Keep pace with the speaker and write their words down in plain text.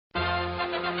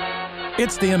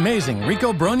It's the Amazing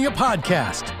Rico Brogna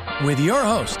podcast with your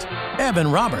host, Evan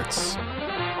Roberts.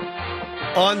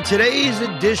 On today's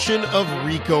edition of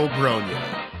Rico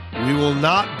Brogna, we will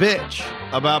not bitch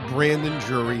about Brandon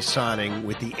Drury signing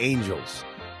with the Angels.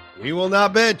 We will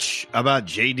not bitch about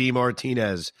J.D.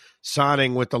 Martinez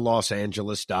signing with the Los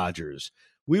Angeles Dodgers.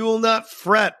 We will not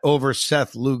fret over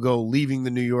Seth Lugo leaving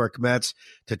the New York Mets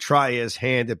to try his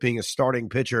hand at being a starting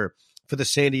pitcher for the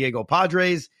San Diego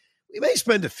Padres. We may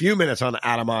spend a few minutes on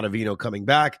Adam Ottavino coming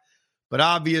back, but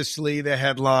obviously the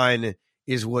headline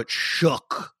is what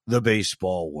shook the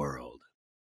baseball world.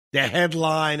 The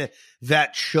headline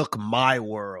that shook my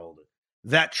world,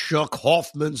 that shook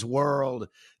Hoffman's world,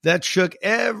 that shook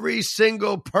every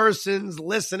single person's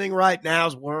listening right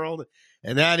now's world,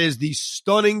 and that is the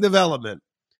stunning development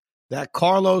that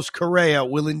Carlos Correa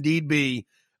will indeed be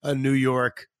a New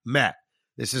York Met.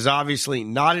 This is obviously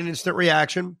not an instant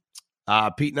reaction.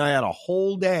 Pete and I had a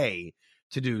whole day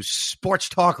to do sports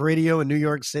talk radio in New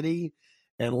York City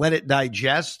and let it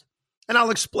digest, and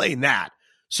I'll explain that.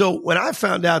 So when I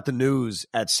found out the news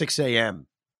at 6 a.m.,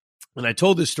 and I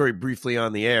told this story briefly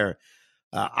on the air,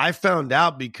 I found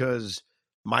out because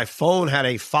my phone had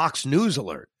a Fox News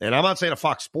alert, and I'm not saying a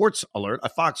Fox Sports alert, a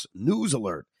Fox News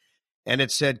alert, and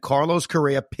it said Carlos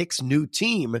Correa picks new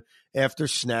team after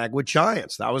snag with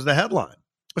Giants. That was the headline,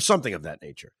 or something of that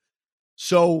nature.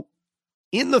 So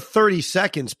in the 30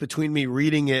 seconds between me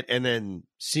reading it and then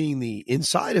seeing the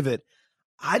inside of it,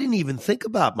 I didn't even think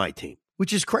about my team,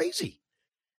 which is crazy.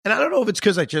 And I don't know if it's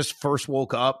because I just first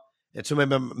woke up, and so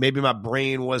maybe my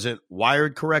brain wasn't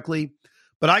wired correctly,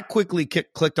 but I quickly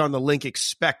clicked on the link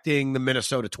expecting the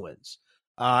Minnesota Twins,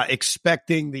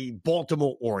 expecting the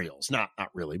Baltimore Orioles. Not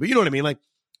really, but you know what I mean? Like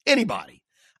anybody.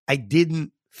 I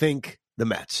didn't think the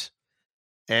Mets.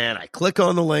 And I click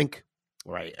on the link,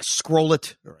 or I scroll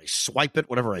it, or I swipe it,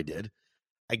 whatever I did.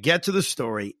 I get to the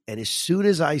story, and as soon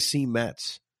as I see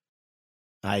Mets,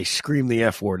 I scream the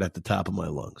F word at the top of my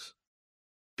lungs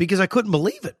because I couldn't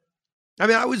believe it. I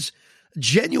mean, I was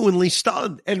genuinely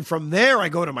stunned. And from there, I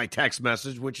go to my text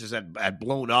message, which is had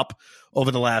blown up over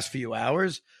the last few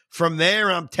hours. From there,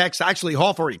 actually,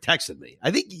 Hoff already texted me. I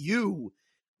think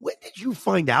when did you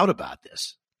find out about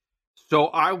this? So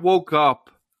I woke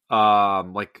up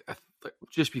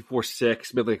just before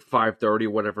 6, maybe like 5:30 or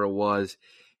whatever it was.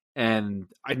 And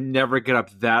I never get up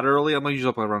that early. I'm usually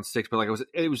up around 6, but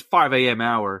it was 5 a.m.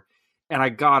 hour. And I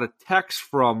got a text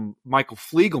from Michael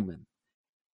Fliegelman,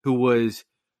 who was,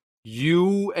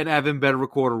 "You and Evan better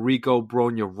record a Rico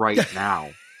Brogna right now."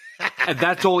 And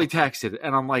that's all he texted.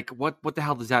 And I'm like, what the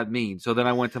hell does that mean? So then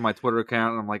I went to my Twitter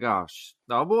account and I'm like, oh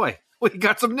boy, we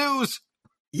got some news.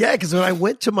 Yeah, because when I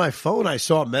went to my phone, I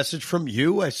saw a message from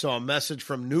you. I saw a message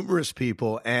from numerous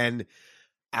people. And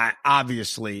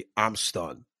I'm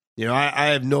stunned. You know, I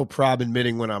have no problem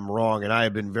admitting when I'm wrong. And I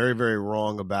have been very, very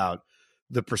wrong about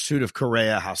the pursuit of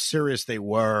Correa, how serious they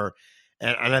were.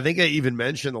 And I think I even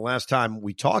mentioned the last time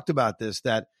we talked about this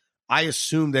that I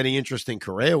assumed any interest in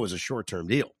Correa was a short-term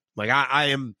deal. Like I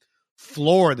am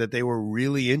floored that they were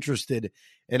really interested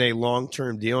in a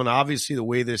long-term deal. And obviously the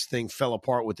way this thing fell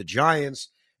apart with the Giants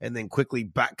and then quickly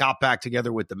got back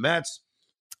together with the Mets,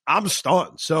 I'm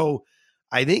stunned. So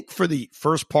I think for the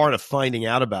first part of finding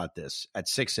out about this at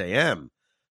 6 a.m.,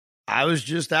 I was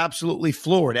just absolutely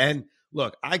floored. And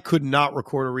look, I could not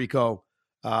record a Rico.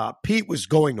 Pete was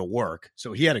going to work,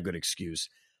 so he had a good excuse.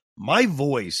 My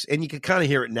voice, and you can kind of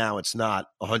hear it now, it's not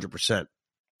 100%,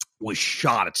 was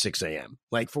shot at 6 a.m.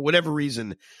 Like, for whatever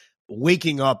reason,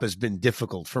 waking up has been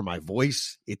difficult for my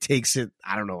voice. It takes it,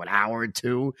 I don't know, an hour or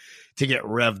two to get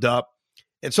revved up.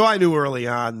 And so I knew early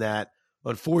on that,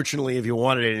 unfortunately, if you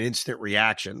wanted an instant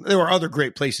reaction, there were other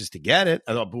great places to get it.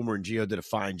 I thought Boomer and Gio did a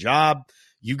fine job.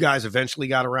 You guys eventually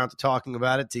got around to talking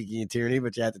about it, Tiki and Tierney,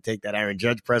 but you had to take that Aaron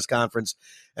Judge press conference.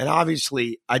 And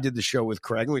obviously, I did the show with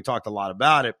Craig, and we talked a lot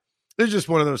about it. It was just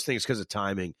one of those things because of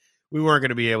timing. We weren't going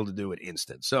to be able to do it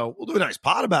instant. So we'll do a nice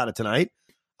pod about it tonight.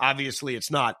 Obviously,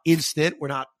 it's not instant.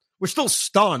 We're still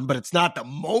stunned, but it's not the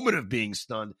moment of being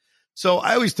stunned. So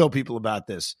I always tell people about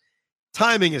this.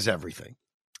 Timing is everything.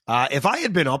 If I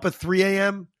had been up at 3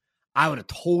 a.m., I would have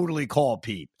totally called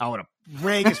Pete. I would have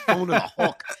rang his phone to the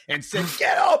hook and said,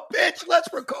 "Get up, bitch, let's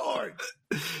record."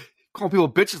 Calling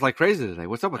people bitches like crazy today.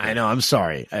 What's up with that? I know. I'm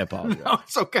sorry. I apologize. No,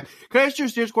 it's okay. Can I ask you a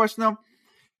serious question, though?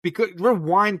 Because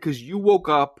rewind, because you woke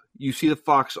up, you see the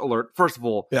Fox alert. First of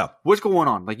all, yeah, what's going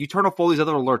on? Like, you turn off all these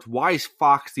other alerts. Why is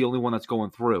Fox the only one that's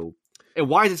going through? And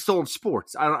why is it still in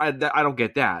sports? I don't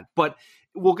get that. But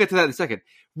we'll get to that in a second.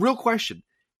 Real question.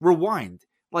 Rewind.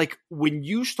 Like, when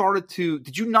you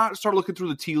did you not start looking through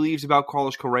the tea leaves about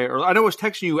Carlos Correa? Or I know I was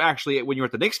texting you actually when you were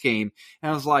at the Knicks game,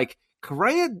 and I was like,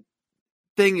 Correa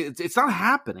thing, it's not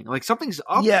happening. Like, something's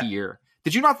up here.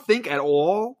 Did you not think at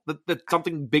all that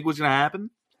something big was going to happen?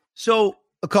 So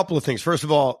a couple of things. First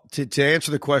of all, to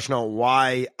answer the question on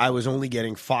why I was only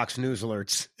getting Fox News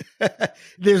alerts,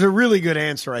 there's a really good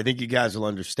answer. I think you guys will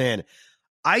understand.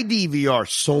 I DVR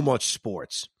so much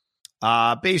sports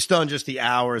based on just the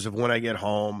hours of when I get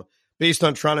home, based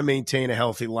on trying to maintain a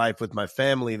healthy life with my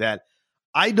family, that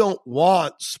I don't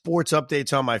want sports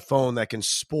updates on my phone that can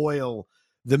spoil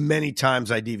the many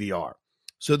times I DVR.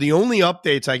 So the only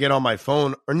updates I get on my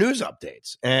phone are news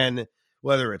updates. And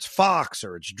whether it's Fox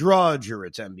or it's Drudge or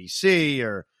it's NBC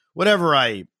or whatever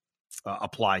I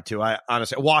apply to, I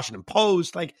honestly, Washington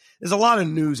Post, like there's a lot of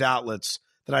news outlets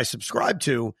that I subscribe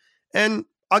to, and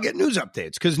I'll get news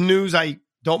updates because news I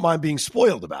don't mind being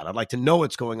spoiled about. I'd like to know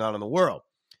what's going on in the world.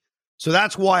 So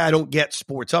that's why I don't get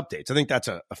sports updates. I think that's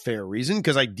a fair reason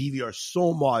because I DVR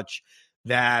so much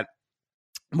that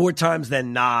more times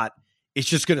than not, it's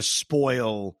just going to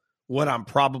spoil what I'm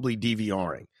probably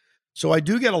DVRing. So I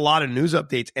do get a lot of news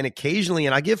updates, and occasionally,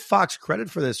 and I give Fox credit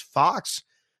for this, Fox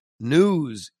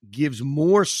News gives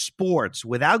more sports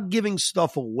without giving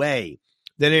stuff away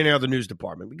than any other news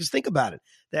department. Because think about it.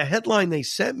 The headline they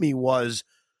sent me was,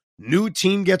 new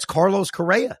team gets Carlos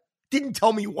Correa. Didn't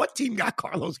tell me what team got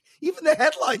Carlos. Even the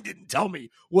headline didn't tell me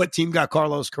what team got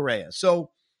Carlos Correa.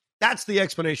 So that's the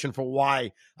explanation for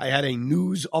why I had a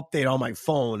news update on my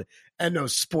phone and no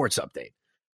sports update.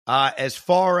 As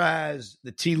far as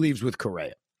the tea leaves with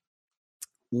Correa,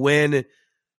 when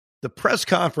the press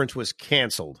conference was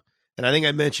canceled, and I think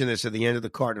I mentioned this at the end of the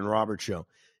Carton and Roberts show,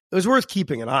 it was worth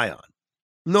keeping an eye on.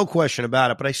 No question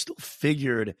about it, but I still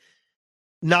figured,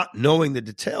 not knowing the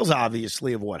details,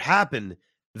 obviously, of what happened,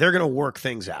 they're going to work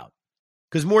things out.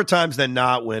 Because more times than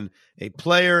not, when a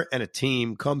player and a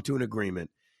team come to an agreement,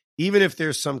 even if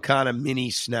there's some kind of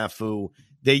mini snafu,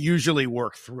 they usually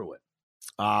work through it.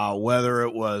 Whether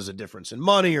it was a difference in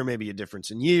money or maybe a difference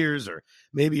in years or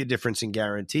maybe a difference in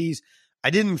guarantees.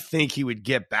 I didn't think he would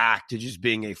get back to just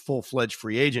being a full-fledged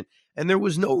free agent. And there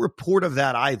was no report of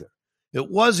that either. It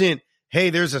wasn't, hey,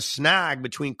 there's a snag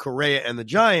between Correa and the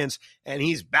Giants and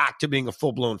he's back to being a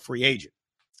full-blown free agent.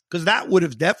 Because that would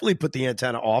have definitely put the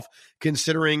antenna off,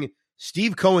 considering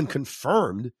Steve Cohen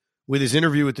confirmed with his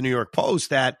interview with the New York Post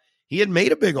that he had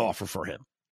made a big offer for him.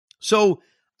 So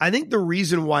I think the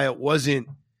reason why it wasn't,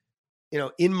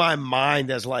 in my mind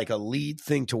as like a lead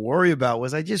thing to worry about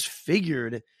was I just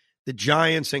figured the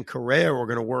Giants and Correa were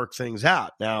going to work things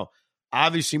out. Now,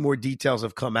 obviously more details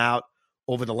have come out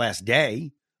over the last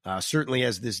day, certainly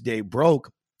as this day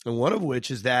broke, and one of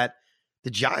which is that the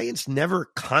Giants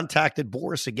never contacted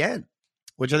Boris again,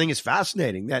 which I think is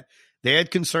fascinating, that they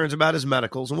had concerns about his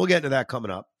medicals, and we'll get into that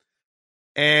coming up.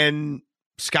 And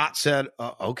Scott said,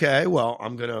 okay, well,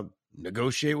 I'm going to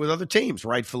negotiate with other teams,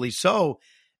 rightfully so.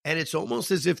 And it's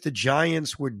almost as if the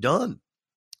Giants were done,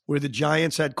 where the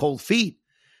Giants had cold feet.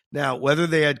 Now, whether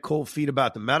they had cold feet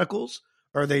about the medicals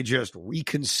or they just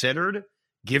reconsidered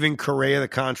giving Correa the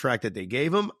contract that they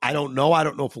gave him, I don't know. I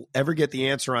don't know if we'll ever get the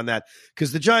answer on that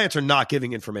because the Giants are not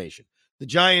giving information. The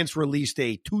Giants released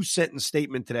a 2-sentence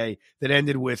statement today that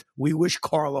ended with, we wish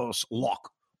Carlos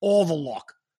luck, all the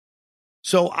luck.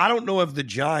 So I don't know if the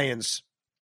Giants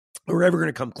are ever going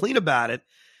to come clean about it.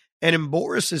 And in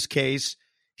Boris's case,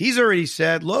 he's already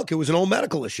said, look, it was an old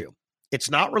medical issue. It's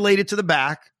not related to the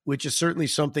back, which is certainly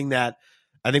something that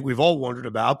I think we've all wondered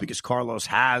about because Carlos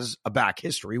has a back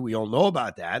history. We all know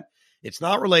about that. It's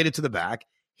not related to the back.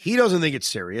 He doesn't think it's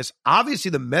serious.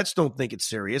 Obviously, the Mets don't think it's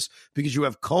serious because you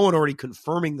have Cohen already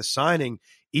confirming the signing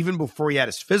even before he had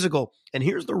his physical. And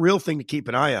here's the real thing to keep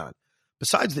an eye on,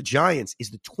 besides the Giants,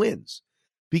 is the Twins.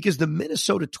 Because the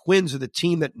Minnesota Twins are the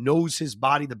team that knows his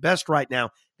body the best right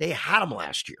now. They had him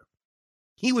last year.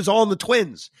 He was on the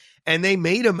Twins, and they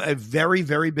made him a very,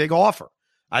 very big offer.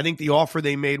 I think the offer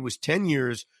they made was 10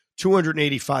 years,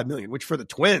 $285 million, which for the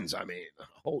Twins, I mean,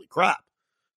 holy crap.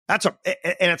 And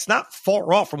it's not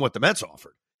far off from what the Mets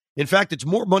offered. In fact, it's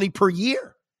more money per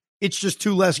year. It's just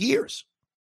 2 less years.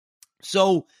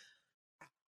 So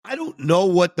I don't know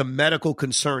what the medical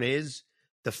concern is.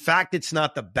 The fact it's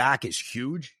not the back is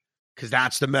huge because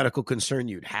that's the medical concern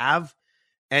you'd have.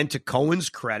 And to Cohen's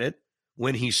credit,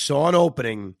 when he saw an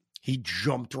opening, he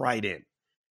jumped right in.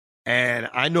 And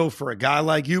I know for a guy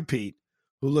like you, Pete,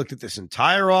 who looked at this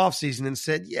entire offseason and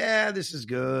said, yeah, this is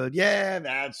good. Yeah,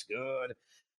 that's good.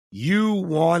 You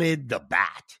wanted the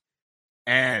bat.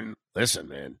 And listen,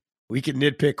 man, we can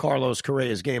nitpick Carlos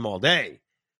Correa's game all day.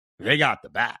 They got the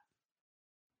bat.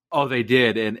 Oh, they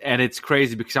did. And it's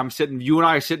crazy because you and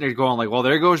I are sitting there going like, well,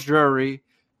 there goes Drury.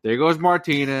 There goes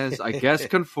Martinez. I guess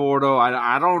Conforto.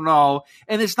 I don't know.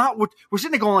 And it's not what we're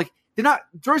sitting there going like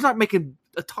Drury's not making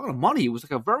a ton of money. It was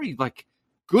like a very like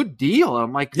good deal. And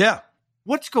I'm like, yeah,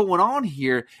 what's going on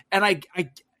here? And I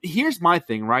here's my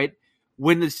thing, right?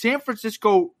 When the San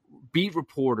Francisco beat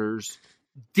reporters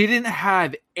didn't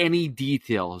have any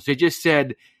details, they just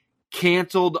said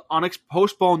canceled,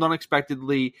 postponed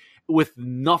unexpectedly with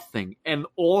nothing. And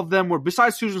all of them were,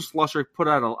 besides Susan Slusser, put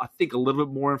out, I think, a little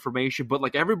bit more information, but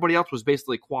like everybody else was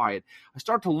basically quiet. I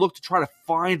started to look to try to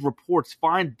find reports,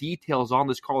 find details on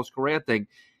this Carlos Correa thing,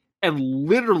 and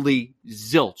literally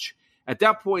zilch. At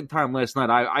that point in time last night,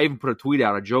 I even put a tweet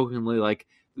out, I jokingly like,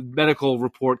 medical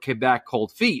report came back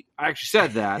cold feet. I actually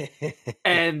said that.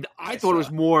 And I thought it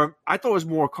was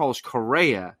more Carlos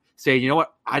Correa saying, you know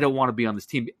what, I don't want to be on this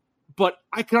team. But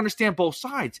I can understand both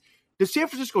sides. The San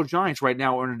Francisco Giants right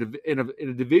now are in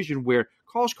a division where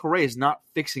Carlos Correa is not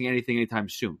fixing anything anytime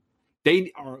soon.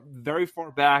 They are very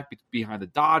far back behind the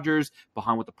Dodgers,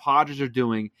 behind what the Padres are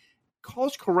doing.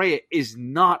 Carlos Correa is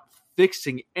not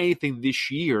fixing anything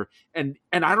this year, and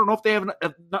I don't know if they have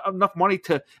enough money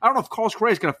to. I don't know if Carlos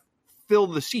Correa is going to fill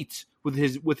the seats with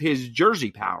his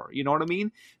jersey power. You know what I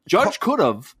mean? Judge could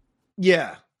have.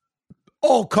 Yeah.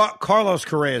 Oh, Carlos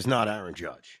Correa is not Aaron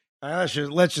Judge.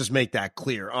 Let's just make that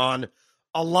clear on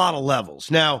a lot of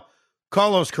levels. Now,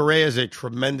 Carlos Correa is a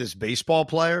tremendous baseball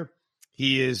player.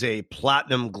 He is a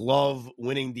platinum glove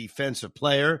winning defensive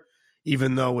player,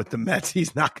 even though with the Mets,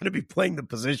 he's not going to be playing the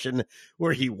position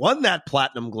where he won that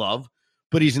platinum glove,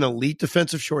 but he's an elite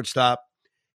defensive shortstop.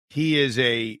 He is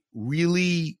a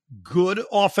really good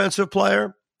offensive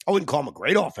player. I wouldn't call him a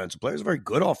great offensive player. He's a very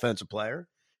good offensive player.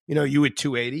 You know, you at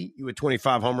 280, you at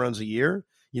 25 home runs a year.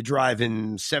 You drive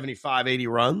in 75, 80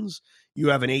 runs. You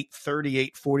have an 830,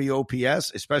 840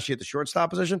 OPS, especially at the shortstop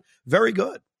position. Very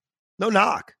good. No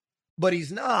knock. But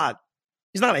he's not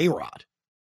A-Rod.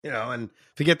 You know, and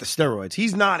forget the steroids.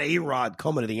 He's not A-Rod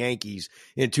coming to the Yankees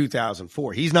in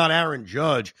 2004. He's not Aaron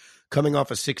Judge coming off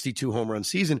a 62 home run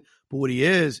season. But what he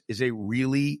is a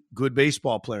really good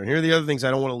baseball player. And here are the other things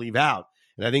I don't want to leave out.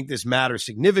 And I think this matters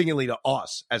significantly to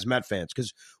us as Met fans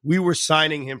because we were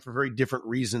signing him for very different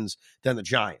reasons than the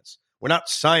Giants. We're not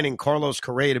signing Carlos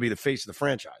Correa to be the face of the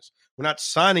franchise. We're not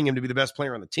signing him to be the best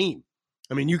player on the team.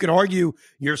 I mean, you could argue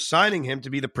you're signing him to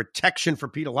be the protection for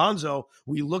Pete Alonso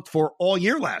we looked for all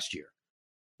year last year.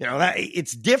 You know, that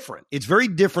it's different. It's very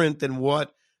different than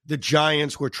what the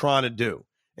Giants were trying to do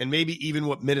and maybe even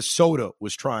what Minnesota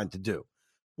was trying to do.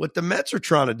 What the Mets are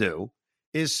trying to do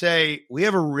is say, we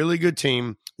have a really good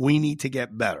team. We need to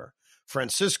get better.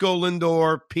 Francisco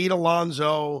Lindor, Pete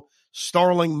Alonso,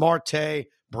 Starling Marte,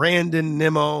 Brandon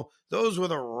Nimmo, those were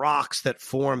the rocks that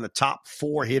form the top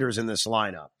four hitters in this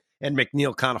lineup. And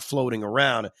McNeil kind of floating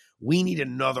around. We need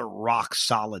another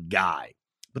rock-solid guy.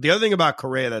 But the other thing about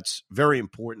Correa that's very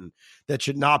important that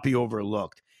should not be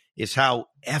overlooked is how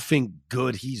effing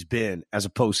good he's been as a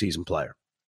postseason player.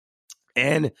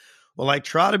 And well, I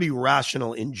try to be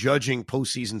rational in judging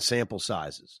postseason sample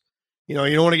sizes. You know,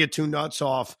 you don't want to get too nuts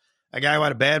off a guy who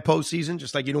had a bad postseason,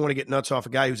 just like you don't want to get nuts off a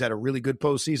guy who's had a really good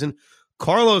postseason.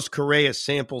 Carlos Correa's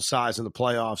sample size in the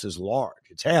playoffs is large.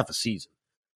 It's half a season.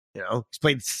 You know, he's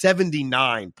played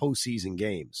 79 postseason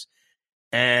games,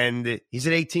 and he's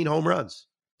at 18 home runs.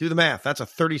 Do the math. That's a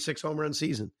 36 home run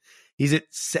season. He's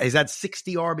had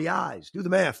 60 RBIs. Do the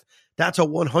math. That's a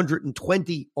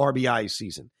 120 RBI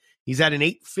season. He's at an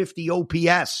 850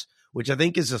 OPS, which I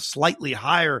think is a slightly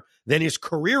higher than his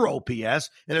career OPS.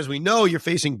 And as we know, you're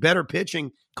facing better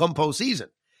pitching come postseason.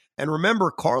 And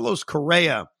remember, Carlos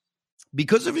Correa,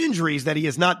 because of injuries that he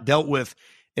has not dealt with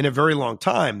in a very long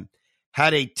time,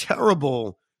 had a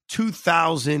terrible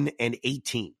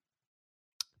 2018.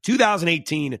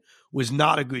 2018 was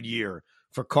not a good year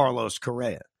for Carlos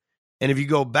Correa. And if you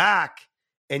go back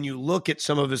and you look at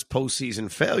some of his postseason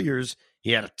failures,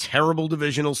 he had a terrible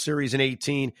divisional series in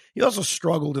 18. He also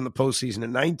struggled in the postseason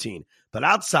in 19. But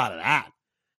outside of that,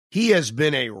 he has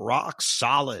been a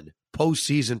rock-solid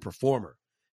postseason performer.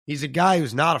 He's a guy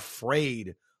who's not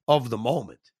afraid of the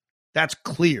moment. That's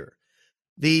clear.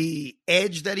 The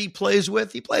edge that he plays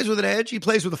with an edge. He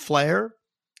plays with a flair.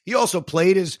 He also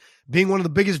played as being one of the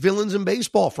biggest villains in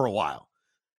baseball for a while,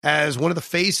 as one of the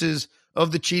faces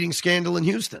of the cheating scandal in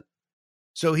Houston.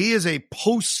 So he is a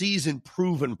postseason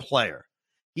proven player.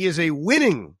 He is a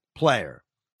winning player.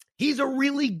 He's a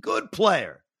really good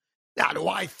player. Now, do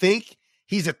I think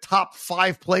he's a top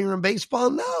 5 player in baseball?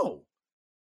 No.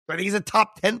 Do I think he's a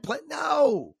top 10 player?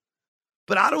 No.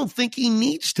 But I don't think he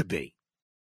needs to be.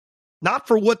 Not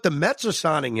for what the Mets are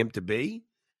signing him to be.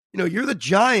 You know, you're the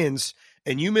Giants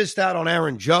and you missed out on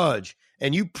Aaron Judge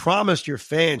and you promised your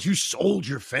fans, you sold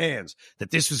your fans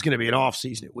that this was going to be an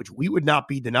offseason, which we would not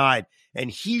be denied,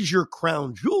 and he's your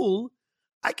crown jewel,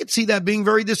 I could see that being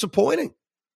very disappointing.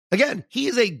 Again, he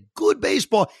is a good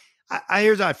baseball.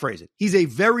 Here's how I phrase it. He's a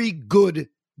very good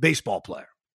baseball player.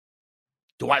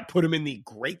 Do I put him in the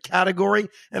great category?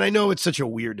 And I know it's such a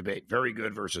weird debate, very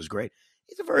good versus great.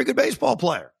 He's a very good baseball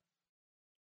player.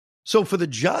 So for the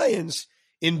Giants,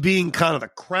 in being kind of the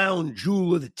crown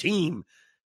jewel of the team,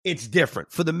 it's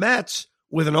different. For the Mets,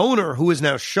 with an owner who is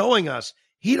now showing us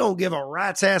he don't give a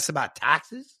rat's ass about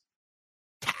taxes.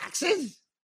 Taxes?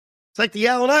 It's like the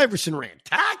Allen Iverson rant.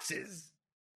 Taxes?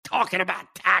 Talking about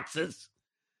taxes.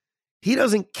 He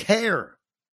doesn't care.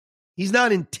 He's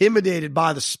not intimidated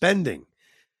by the spending.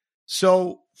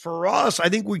 So for us, I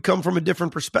think we come from a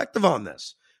different perspective on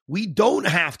this. We don't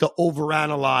have to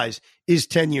overanalyze, is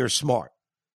 10 years smart?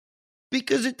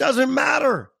 Because it doesn't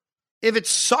matter. If it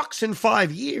sucks in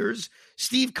 5 years,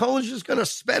 Steve Cohen's just going to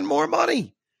spend more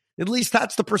money. At least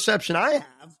that's the perception I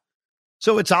have.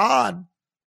 So it's odd.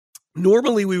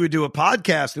 Normally we would do a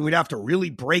podcast and we'd have to really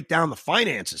break down the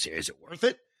finances here. Is it worth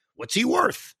it? What's he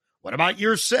worth? What about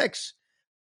year 6?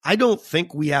 I don't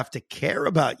think we have to care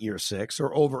about year 6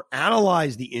 or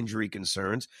overanalyze the injury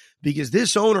concerns because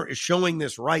this owner is showing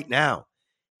this right now.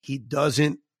 He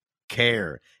doesn't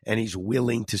care and he's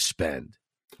willing to spend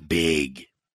big.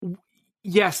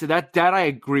 Yes, that I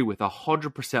agree with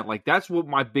 100%. Like, that's what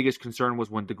my biggest concern was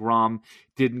when DeGrom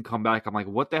didn't come back. I'm like,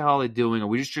 what the hell are they doing? Are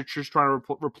we just trying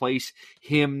to replace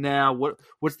him now?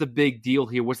 What's the big deal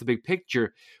here? What's the big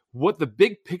picture? What the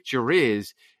big picture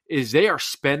is they are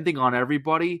spending on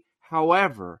everybody.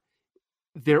 However,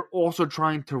 they're also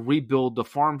trying to rebuild the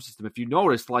farm system. If you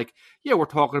notice, like, yeah, we're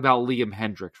talking about Liam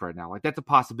Hendricks right now. Like, that's a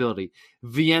possibility.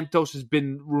 Vientos has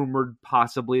been rumored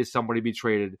possibly as somebody be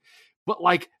traded. But,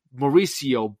 like,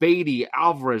 Mauricio, Beatty,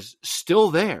 Alvarez, still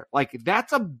there. Like,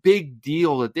 that's a big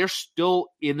deal that they're still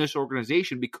in this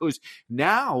organization because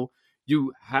now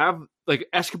you have, like,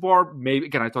 Escobar, maybe,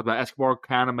 again, I talked about Escobar,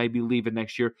 kind of maybe leaving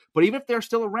next year, but even if they're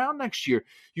still around next year,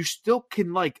 you still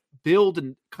can, like, build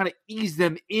and kind of ease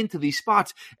them into these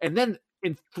spots. And then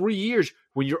in 3 years,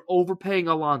 when you're overpaying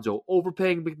Alonso,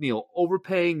 overpaying McNeil,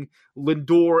 overpaying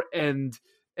Lindor and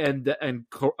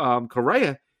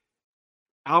Correa,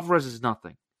 Alvarez is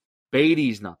nothing.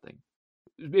 Beatty's nothing.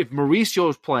 If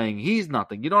Mauricio's playing, he's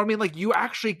nothing. You know what I mean? Like, you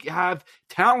actually have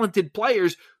talented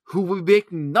players who will be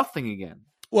making nothing again.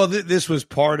 Well, this was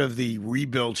part of the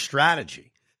rebuild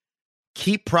strategy.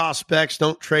 Keep prospects,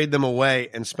 don't trade them away,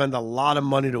 and spend a lot of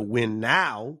money to win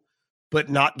now, but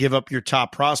not give up your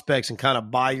top prospects and kind of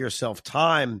buy yourself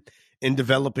time in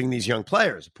developing these young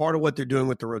players. Part of what they're doing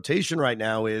with the rotation right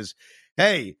now is,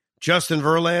 hey, Justin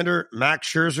Verlander, Max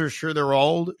Scherzer, sure they're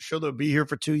old. Sure they'll be here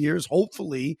for 2 years.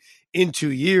 Hopefully in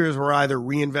 2 years, we're either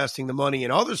reinvesting the money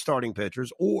in other starting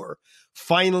pitchers or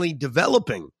finally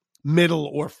developing middle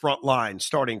or frontline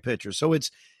starting pitchers. So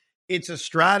it's a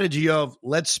strategy of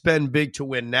let's spend big to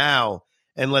win now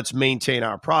and let's maintain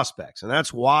our prospects. And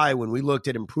that's why when we looked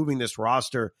at improving this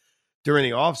roster during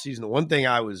the offseason, the one thing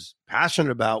I was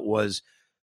passionate about was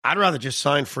I'd rather just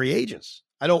sign free agents.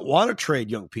 I don't want to trade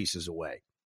young pieces away.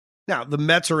 Now, the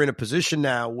Mets are in a position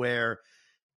now where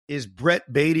is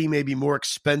Brett Beatty maybe more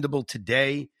expendable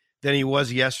today than he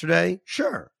was yesterday?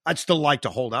 Sure. I'd still like to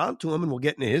hold on to him, and we'll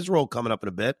get into his role coming up in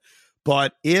a bit.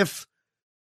 But if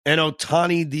an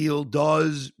Ohtani deal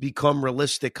does become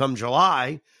realistic come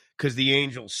July, because the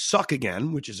Angels suck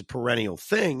again, which is a perennial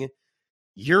thing,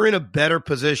 you're in a better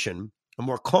position, a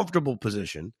more comfortable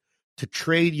position to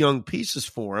trade young pieces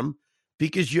for him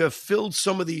because you have filled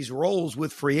some of these roles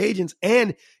with free agents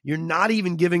and you're not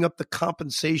even giving up the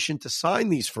compensation to sign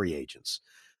these free agents.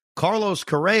 Carlos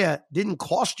Correa didn't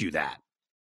cost you that.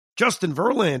 Justin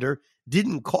Verlander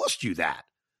didn't cost you that.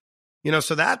 You know,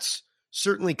 so that's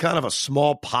certainly kind of a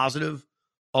small positive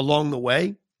along the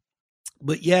way.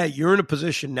 But yeah, you're in a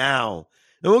position now,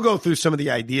 and we'll go through some of the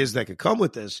ideas that could come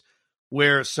with this,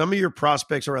 where some of your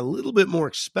prospects are a little bit more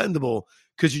expendable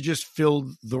because you just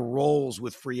filled the roles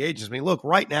with free agents. I mean, look,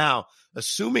 right now,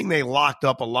 assuming they locked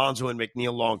up Alonso and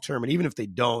McNeil long-term, and even if they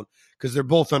don't, because they're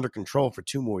both under control for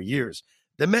 2 more years,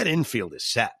 the Met infield is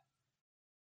set.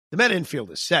 The Met infield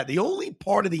is set. The only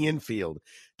part of the infield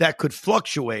that could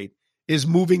fluctuate is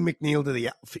moving McNeil to the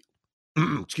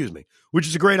outfield, excuse me, which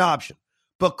is a great option.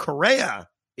 But Correa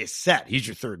is set. He's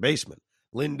your third baseman.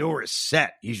 Lindor is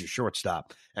set. He's your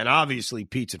shortstop. And obviously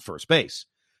Pete's at first base.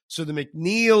 So the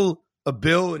McNeil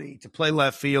ability to play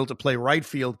left field, to play right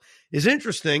field is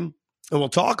interesting, and we'll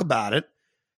talk about it,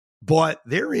 but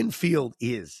their infield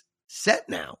is set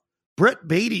now. Brett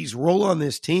Beatty's role on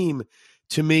this team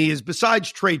to me is,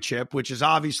 besides trade chip, which is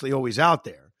obviously always out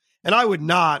there, and I would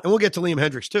not, and we'll get to Liam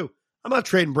Hendricks too, I'm not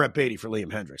trading Brett Beatty for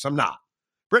Liam Hendricks. I'm not.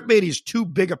 Brett Beatty is too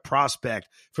big a prospect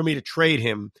for me to trade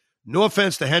him. No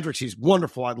offense to Hendricks. He's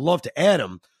wonderful. I'd love to add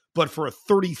him, but for a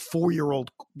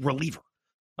 34-year-old reliever.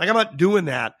 Like, I'm not doing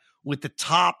that with the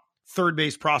top third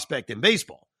base prospect in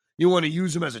baseball. You want to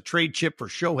use him as a trade chip for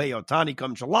Shohei Ohtani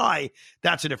come July,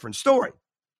 that's a different story.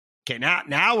 Okay,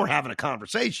 now we're having a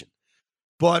conversation.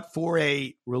 But for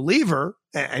a reliever,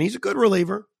 and he's a good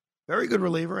reliever, very good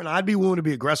reliever, and I'd be willing to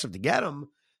be aggressive to get him,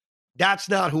 that's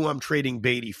not who I'm trading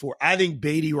Beatty for. I think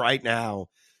Beatty right now,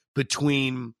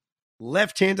 between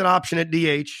left-handed option at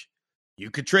DH, you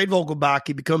could trade Vogelbach,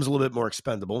 he becomes a little bit more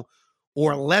expendable,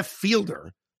 or left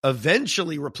fielder,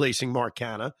 eventually replacing Mark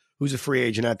Canha, who's a free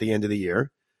agent at the end of the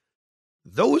year.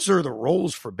 Those are the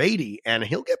roles for Beatty, and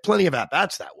he'll get plenty of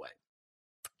at-bats that way.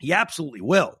 He absolutely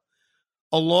will.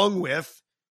 Along with,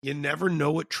 you never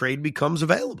know what trade becomes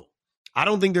available. I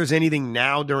don't think there's anything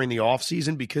now during the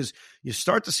offseason because you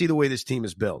start to see the way this team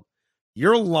is built.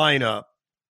 Your lineup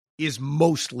is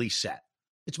mostly set.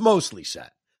 It's mostly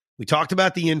set. We talked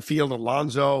about the infield,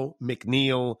 Alonso,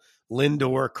 McNeil,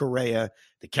 Lindor, Correa.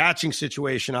 The catching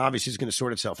situation obviously is going to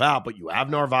sort itself out, but you have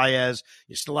Narvaez,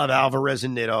 you still have Alvarez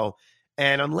and Nitto,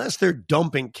 and unless they're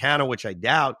dumping Canha, which I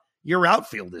doubt, your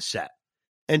outfield is set.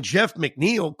 And Jeff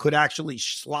McNeil could actually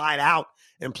slide out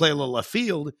and play a little left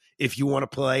field if you want to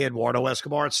play Eduardo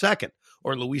Escobar at second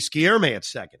or Luis Guillerme at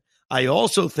second. I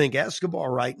also think Escobar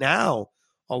right now,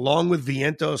 along with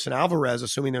Vientos and Alvarez,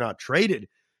 assuming they're not traded,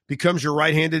 becomes your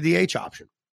right-handed DH option.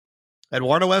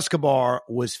 Eduardo Escobar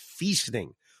was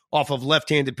feasting off of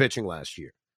left-handed pitching last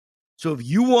year. So if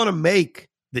you want to make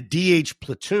the DH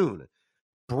platoon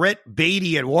Brett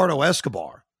Beatty, Eduardo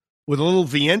Escobar, with a little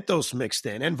Vientos mixed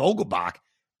in and Vogelbach,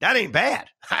 that ain't bad.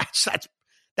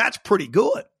 That's pretty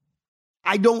good.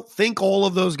 I don't think all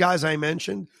of those guys I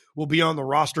mentioned will be on the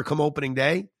roster come opening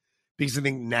day because I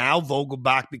think now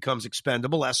Vogelbach becomes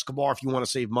expendable. Escobar, if you want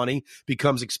to save money,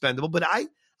 becomes expendable. But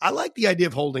I like the idea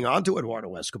of holding on to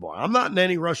Eduardo Escobar. I'm not in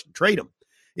any rush to trade him.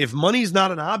 If money's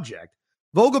not an object,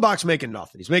 Vogelbach's making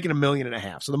nothing. He's making $1.5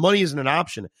 million. So the money isn't an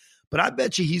option. But I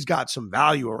bet you he's got some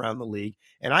value around the league.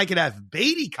 And I could have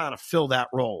Beatty kind of fill that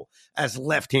role as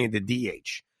left-handed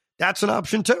DH. That's an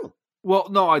option too. Well,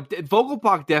 no,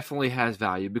 Vogelbach definitely has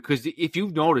value because if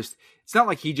you've noticed, it's not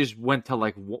like he just went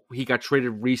to he got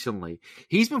traded recently.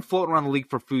 He's been floating around the league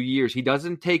for a few years. He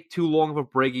doesn't take too long of a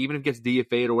break, even if he gets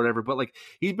DFA'd or whatever. But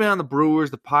he's been on the Brewers,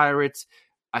 the Pirates.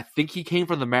 I think he came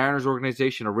from the Mariners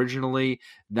organization originally.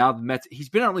 Now the Mets. He's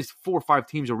been on at least 4 or 5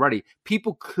 teams already.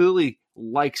 People clearly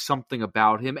like something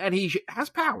about him, and he has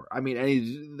power. I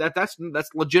mean, that's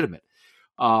legitimate.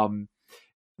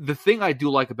 The thing I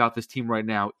do like about this team right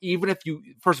now, even if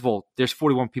first of all, there's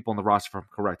 41 people on the roster, if I'm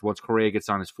correct. Once Correa gets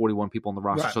on, there's 41 people on the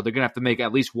roster. Right. So they're going to have to make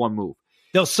at least one move.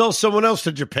 They'll sell someone else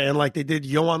to Japan like they did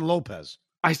Yohan Lopez.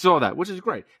 I saw that, which is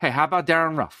great. Hey, how about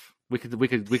Darren Ruff? We could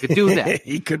do that.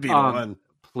 He could be the one.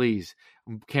 Please.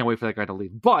 Can't wait for that guy to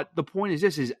leave. But the point is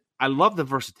this, I love the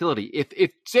versatility. If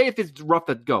it's Ruff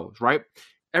that goes, right?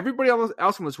 Everybody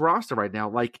else on this roster right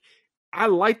now, I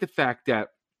like the fact that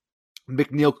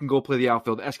McNeil can go play the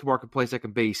outfield. Escobar can play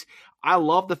second base. I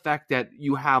love the fact that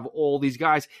you have all these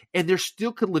guys, and they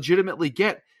still could legitimately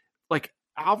get,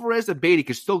 Alvarez and Beatty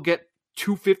could still get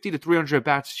 250 to 300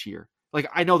 at-bats this year.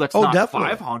 I know that's not definitely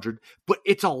 500, but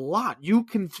it's a lot. You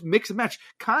can mix and match.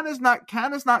 Canha's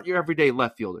not your everyday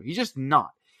left fielder. He's just not.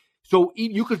 So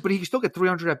but he can still get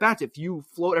 300 at-bats if you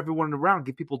float everyone around,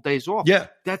 give people days off. Yeah.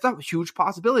 That's a huge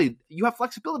possibility. You have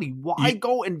flexibility. Why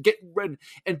go and get rid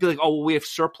and be like, oh, well, we have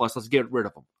surplus, let's get rid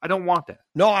of them? I don't want that.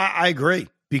 No, I agree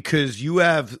because you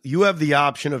have the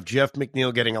option of Jeff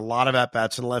McNeil getting a lot of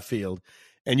at-bats in left field,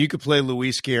 and you could play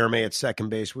Luis Guillerme at second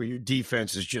base where your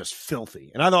defense is just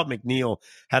filthy. And I thought McNeil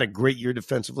had a great year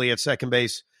defensively at second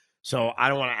base, so I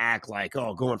don't want to act like,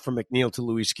 going from McNeil to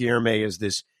Luis Guillerme is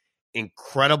this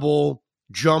incredible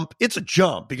jump. It's a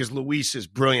jump because Luis is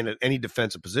brilliant at any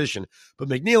defensive position, but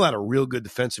McNeil had a real good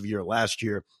defensive year last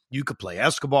year. You could play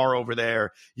Escobar over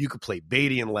there. You could play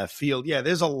Beatty in left field. Yeah,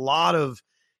 there's a lot of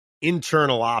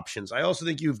internal options. I also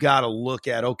think you've got to look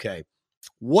at, okay,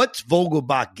 what's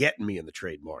Vogelbach getting me in the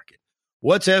trade market?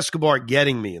 What's Escobar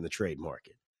getting me in the trade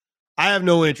market? I have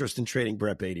no interest in trading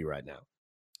Brett Beatty right now.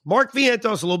 Mark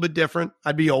Vientos, a little bit different.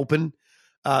 I'd be open.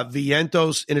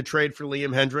 Vientos in a trade for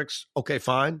Liam Hendricks, okay,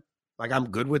 fine.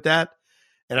 I'm good with that.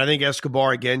 And I think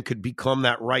Escobar, again, could become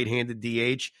that right-handed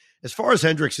DH. As far as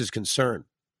Hendricks is concerned,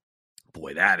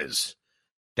 boy, that's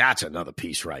another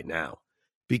piece right now.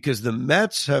 because the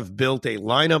Mets have built a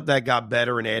lineup that got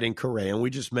better in adding Correa, and we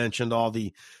just mentioned all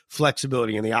the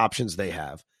flexibility and the options they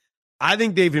have. I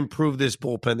think they've improved this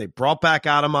bullpen. They brought back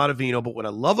Adam Ottavino, but what I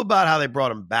love about how they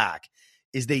brought him back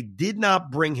is they did not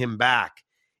bring him back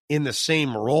in the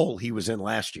same role he was in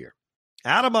last year.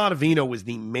 Adam Ottavino was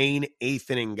the main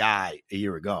eighth-inning guy a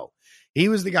year ago. He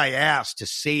was the guy asked to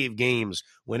save games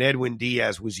when Edwin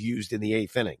Diaz was used in the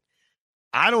eighth inning.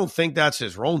 I don't think that's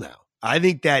his role now. I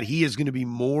think that he is going to be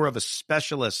more of a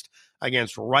specialist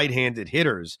against right-handed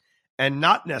hitters and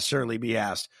not necessarily be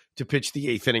asked to pitch the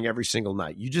eighth inning every single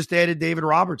night. You just added David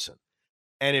Robertson.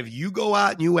 And if you go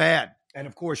out and you add, and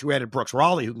of course you added Brooks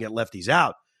Raleigh, who can get lefties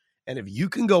out, and if you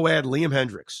can go add Liam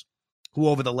Hendriks, who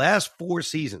over the last 4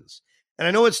 seasons, and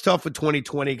I know it's tough with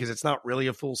 2020 because it's not really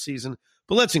a full season,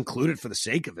 but let's include it for the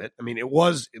sake of it. I mean, it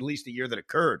was at least a year that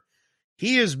occurred.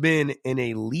 He has been an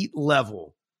elite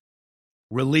level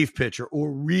relief pitcher or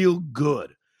real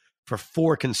good for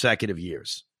 4 consecutive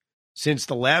years. Since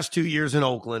the last 2 years in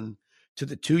Oakland to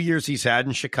the 2 years he's had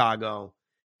in Chicago,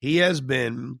 he has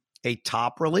been a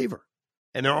top reliever.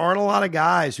 And there aren't a lot of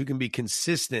guys who can be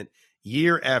consistent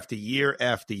year after year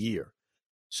after year.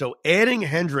 So adding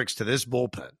Hendriks to this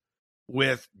bullpen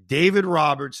with David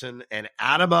Robertson and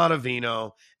Adam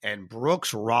Ottavino and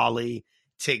Brooks Raleigh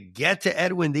to get to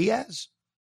Edwin Diaz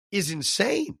is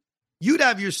insane. You'd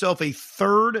have yourself a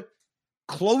third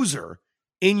closer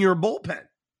in your bullpen.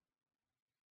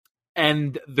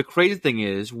 And the crazy thing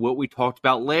is, what we talked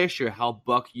about last year, how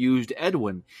Buck used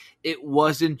Edwin. It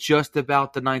wasn't just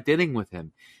about the 9th inning with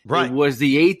him. Right. It was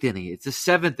the 8th inning. It's the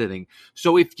 7th inning.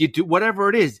 So if you do whatever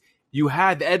it is, you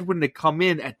have Edwin to come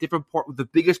in at different part, the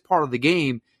biggest part of the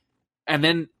game, and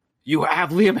then you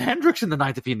have Liam Hendriks in the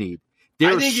 9th if you need.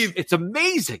 It's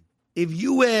amazing. If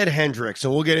you add Hendriks,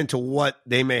 and we'll get into what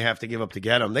they may have to give up to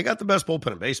get him, they got the best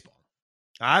bullpen in baseball.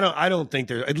 I don't think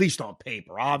they're, at least on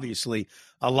paper, obviously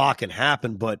a lot can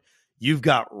happen, but you've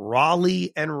got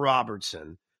Raleigh and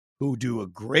Robertson who do a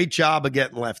great job of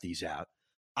getting lefties out.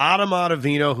 Adam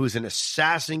Ottavino, who's an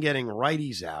assassin getting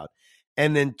righties out.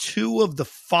 And then 2 of the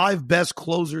 5 best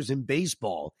closers in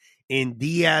baseball in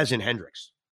Diaz and Hendriks.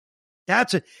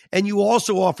 And you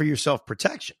also offer yourself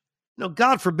protection. Now,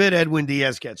 God forbid Edwin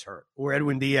Diaz gets hurt or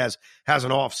Edwin Diaz has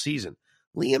an off season.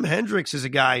 Liam Hendriks is a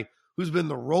guy who's been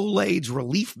the Rolaids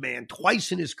relief man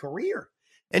twice in his career,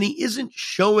 and he isn't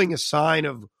showing a sign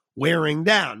of wearing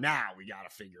down. Now we got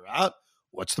to figure out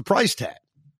what's the price tag.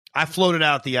 I floated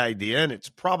out the idea, and it's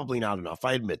probably not enough,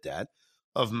 I admit that,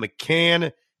 of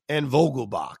McCann and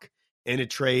Vogelbach in a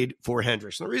trade for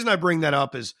Hendriks. And the reason I bring that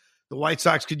up is the White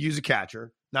Sox could use a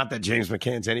catcher. Not that James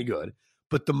McCann's any good,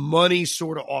 but the money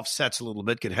sort of offsets a little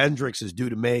bit because Hendriks is due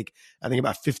to make, I think,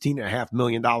 about $15.5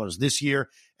 million this year,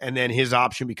 and then his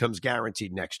option becomes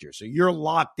guaranteed next year. So you're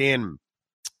locked in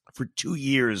for 2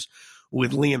 years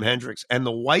with Liam Hendriks, and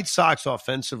the White Sox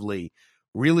offensively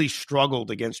really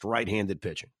struggled against right-handed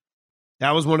pitching.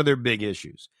 That was one of their big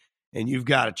issues. And you've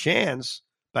got a chance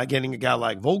by getting a guy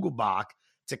like Vogelbach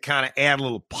to kind of add a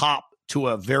little pop to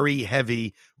a very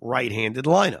heavy right-handed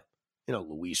lineup. You know,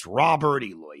 Luis Robert,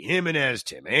 Eloy Jimenez,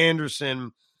 Tim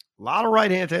Anderson, a lot of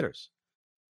right-hand hitters.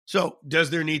 So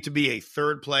does there need to be a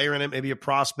third player in it, maybe a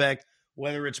prospect,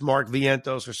 whether it's Mark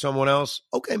Vientos or someone else?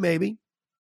 Okay, maybe.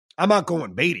 I'm not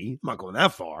going Beatty. I'm not going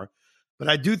that far. But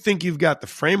I do think you've got the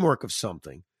framework of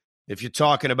something. If you're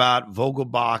talking about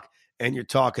Vogelbach and you're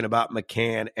talking about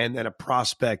McCann and then a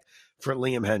prospect for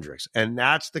Liam Hendriks. And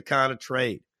that's the kind of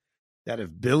trade that if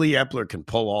Billy Epler can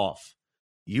pull off,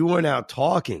 you are now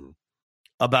talking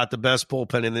about the best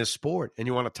bullpen in this sport, and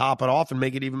you want to top it off and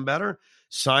make it even better,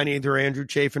 sign either Andrew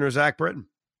Chafin or Zach Britton.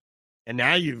 And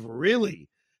now you've really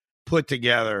put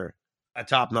together a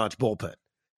top-notch bullpen.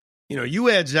 You know,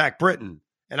 you add Zach Britton,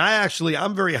 and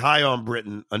I'm very high on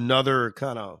Britton, another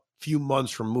kind of few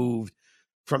months removed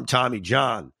from Tommy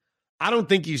John. I don't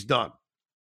think he's done.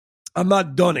 I'm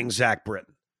not dunning Zach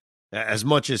Britton, as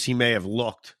much as he may have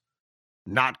looked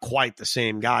not quite the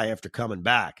same guy after coming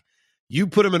back. You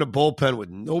put him in a bullpen with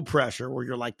no pressure where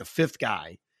you're like the 5th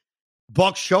guy.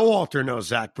 Buck Showalter knows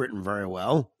Zach Britton very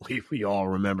well. We all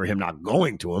remember him not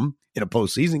going to him in a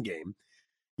postseason game.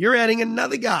 You're adding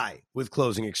another guy with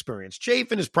closing experience.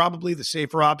 Chafin is probably the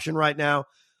safer option right now,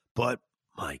 but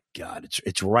my God,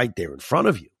 it's right there in front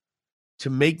of you to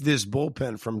make this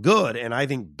bullpen from good, and I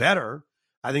think better.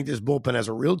 I think this bullpen has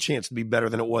a real chance to be better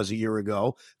than it was a year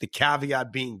ago. The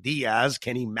caveat being Diaz,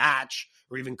 can he match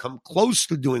or even come close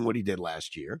to doing what he did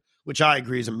last year, which I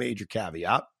agree is a major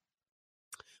caveat.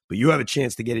 But you have a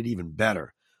chance to get it even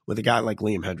better with a guy like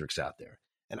Liam Hendriks out there.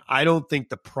 And I don't think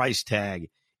the price tag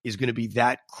is going to be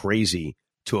that crazy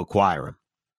to acquire him.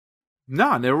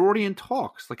 No, they're already in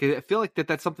talks. Like I feel like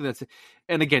that's something that's,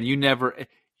 and again, you never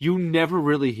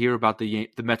really hear about the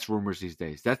Mets rumors these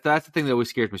days. That's the thing that always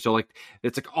scares me. So like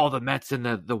it's like all the Mets and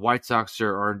the White Sox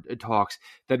are in talks.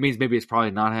 That means maybe it's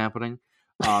probably not happening.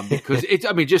 Because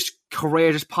just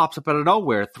Correa just pops up out of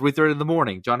nowhere, 3:30 in the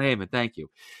morning. John Heyman, thank you.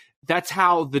 That's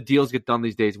how the deals get done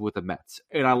these days with the Mets,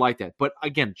 and I like that. But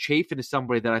again, Chafin is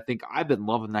somebody that I think I've been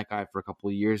loving that guy for a couple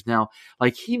of years now.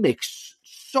 Like he makes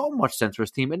so much sense for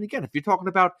his team. And again, if you're talking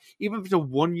about even if it's a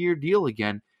 1-year deal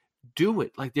again, do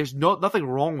it. Like there's nothing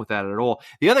wrong with that at all.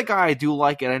 The other guy I do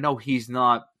like, and I know he's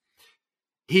not.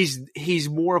 He's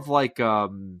more of like like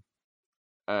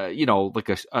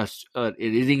an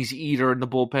innings eater in the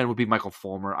bullpen would be Michael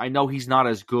Fulmer. I know he's not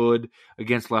as good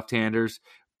against left-handers,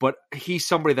 but he's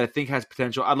somebody that I think has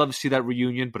potential. I'd love to see that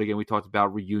reunion, but again, we talked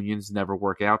about reunions never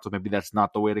work out, so maybe that's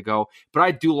not the way to go. But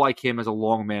I do like him as a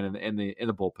long man in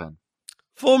the bullpen.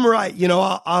 Fulmer,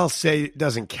 I'll say it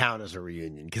doesn't count as a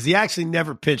reunion because he actually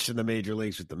never pitched in the major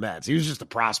leagues with the Mets. He was just a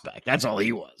prospect. That's all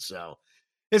he was. So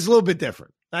it's a little bit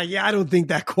different. I don't think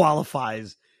that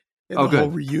qualifies in the whole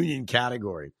reunion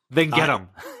category. Then get him.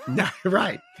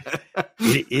 Right.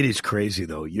 It is crazy,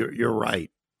 though. You're right.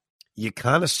 You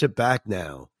kind of sit back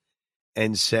now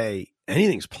and say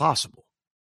anything's possible.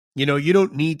 You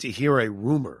don't need to hear a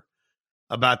rumor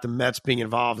about the Mets being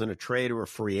involved in a trade or a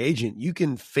free agent. You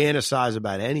can fantasize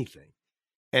about anything,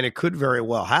 and it could very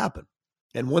well happen.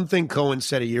 And one thing Cohen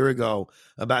said a year ago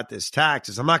about this tax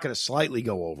is I'm not going to slightly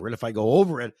go over it. If I go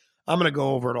over it, I'm going to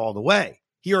go over it all the way.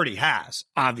 He already has,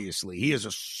 obviously. He has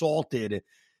assaulted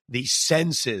the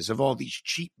senses of all these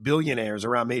cheap billionaires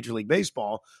around Major League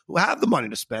Baseball who have the money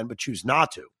to spend but choose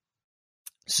not to.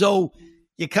 So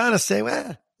you kind of say,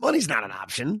 well, money's not an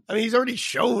option. I mean, he's already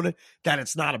shown that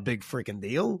it's not a big freaking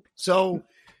deal. So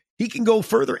he can go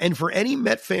further. And for any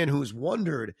Met fan who's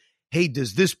wondered, hey,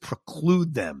 does this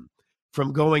preclude them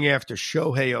from going after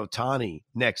Shohei Ohtani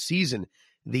next season?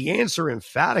 The answer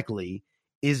emphatically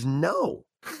is no.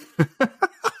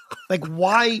 Like,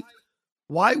 why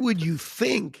would you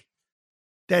think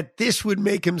that this would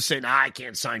make him say, I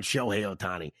can't sign Shohei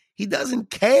Ohtani? He doesn't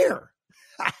care.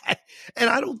 And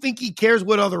I don't think he cares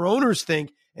what other owners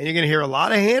think. And you're going to hear a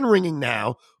lot of hand-wringing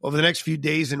now over the next few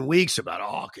days and weeks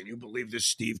about, can you believe this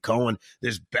Steve Cohen,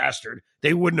 this bastard?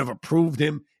 They wouldn't have approved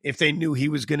him if they knew he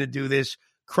was going to do this.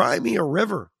 Cry me a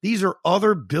river. These are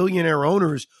other billionaire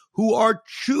owners who are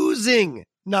choosing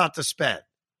not to spend.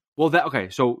 Well,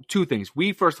 so two things.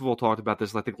 We, first of all, talked about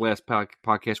this, I think, last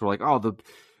podcast. We're like,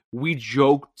 we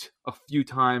joked a few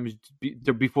times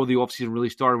before the offseason really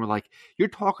started. We're like, you're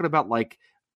talking about, like,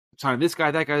 signing this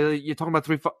guy, that guy. You're talking about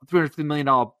 $350 million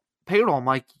payroll. I'm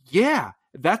like, yeah,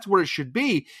 that's what it should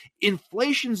be.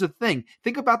 Inflation's a thing.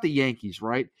 Think about the Yankees,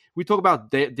 right? We talk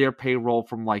about their payroll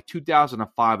from like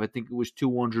 2005. I think it was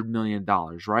 $200 million,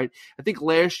 right? I think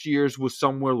last year's was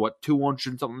somewhere,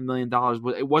 $200-something million.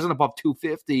 It wasn't above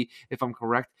 250, if I'm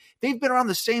correct. They've been around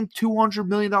the same $200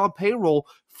 million payroll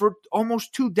for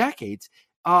almost 2 decades.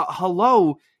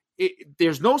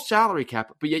 There's no salary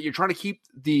cap, but yet you're trying to keep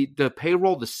the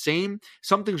payroll the same.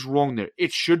 Something's wrong there.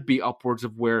 It should be upwards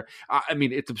of where,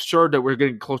 it's absurd that we're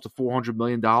getting close to $400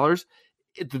 million.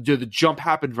 The jump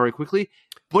happened very quickly,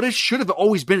 but it should have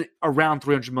always been around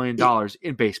 $300 million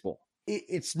in baseball.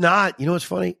 It's not, what's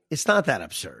funny? It's not that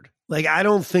absurd. Like, I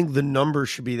don't think the number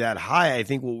should be that high. I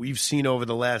think what we've seen over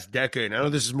the last decade, I know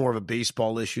this is more of a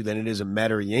baseball issue than it is a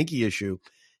Met or Yankee issue,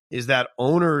 is that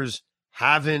owners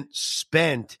haven't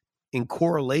spent in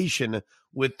correlation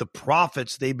with the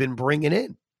profits they've been bringing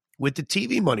in, with the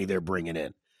TV money they're bringing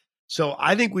in. So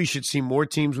I think we should see more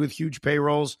teams with huge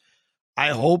payrolls.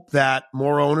 I hope that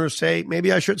more owners say,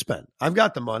 maybe I should spend. I've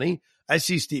got the money. I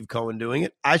see Steve Cohen doing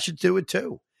it. I should do it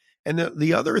too. And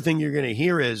the other thing you're going to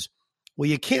hear is, well,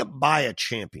 you can't buy a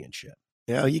championship.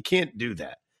 You can't do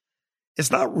that.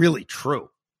 It's not really true.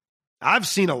 I've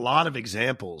seen a lot of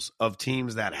examples of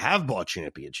teams that have bought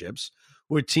championships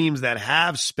with teams that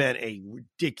have spent a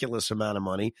ridiculous amount of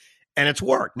money, and it's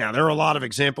worked. Now, there are a lot of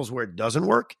examples where it doesn't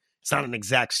work. It's not an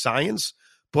exact science,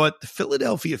 but the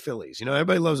Philadelphia Phillies,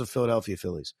 everybody loves the Philadelphia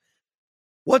Phillies.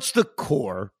 What's the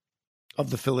core of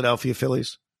the Philadelphia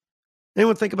Phillies?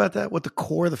 Anyone think about that? What the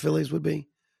core of the Phillies would be?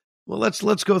 Well,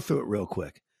 let's go through it real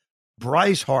quick.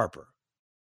 Bryce Harper.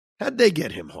 How'd they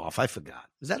get him, Hoff? I forgot.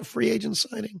 Is that a free agent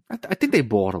signing? I think they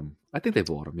bought him.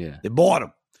 Yeah. They bought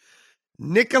him.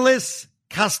 Nicholas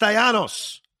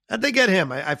Castellanos. How'd they get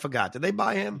him? I forgot. Did they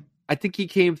buy him? I think he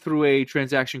came through a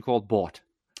transaction called bought.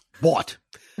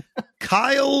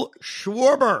 Kyle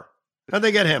Schwarber. How'd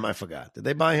they get him? I forgot. Did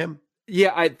they buy him?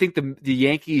 Yeah, I think the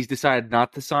Yankees decided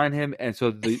not to sign him, and so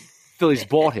the Phillies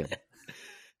bought him.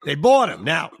 They bought him.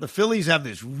 Now, the Phillies have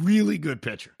this really good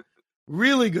pitcher,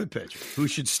 who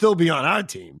should still be on our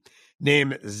team,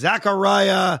 named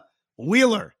Zachariah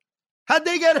Wheeler. How'd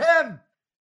they get him?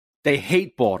 They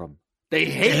hate bought him. They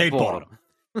hate bought him.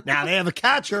 Now, they have a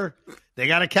catcher. They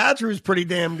got a catcher who's pretty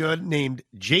damn good named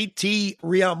JT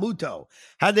Realmuto.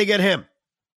 How'd they get him?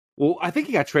 Well, I think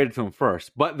he got traded to him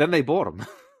first, but then they bought him.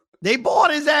 They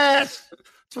bought his ass.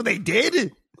 That's what they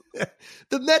did.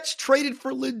 The Mets traded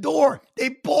for Lindor. They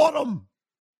bought him.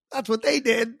 That's what they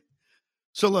did.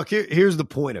 So, look, here's the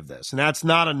point of this, and that's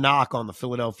not a knock on the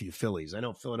Philadelphia Phillies. I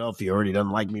know Philadelphia already doesn't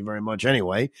like me very much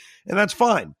anyway, and that's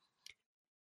fine.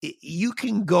 You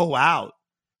can go out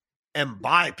and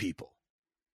buy people,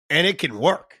 and it can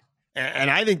work.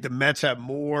 And I think the Mets have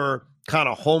more kind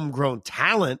of homegrown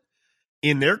talent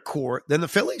in their core than the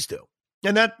Phillies do.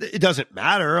 And that it doesn't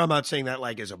matter. I'm not saying that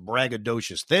like as a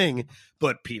braggadocious thing,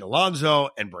 but Pete Alonso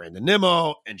and Brandon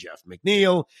Nimmo and Jeff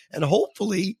McNeil and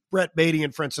hopefully Brett Beatty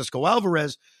and Francisco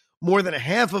Alvarez, more than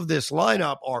half of this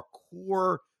lineup are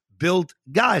core built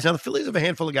guys. Now, the Phillies have a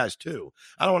handful of guys too.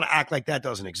 I don't want to act like that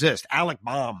doesn't exist. Alec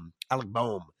Bohm,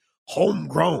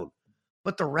 homegrown.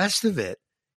 But the rest of it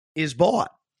is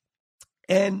bought.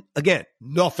 And again,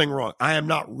 nothing wrong. I am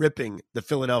not ripping the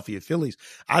Philadelphia Phillies.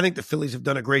 I think the Phillies have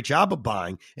done a great job of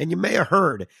buying. And you may have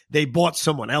heard they bought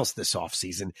someone else this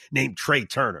offseason named Trey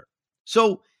Turner.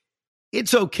 So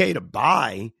it's okay to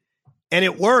buy, and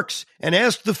it works. And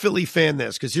ask the Philly fan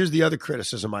this, because here's the other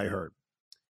criticism I heard.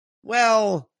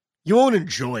 Well, you won't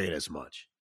enjoy it as much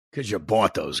because you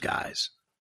bought those guys.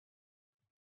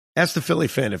 Ask the Philly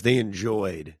fan if they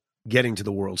enjoyed getting to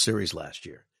the World Series last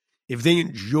year. If they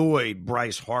enjoyed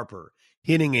Bryce Harper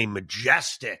hitting a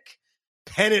majestic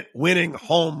pennant-winning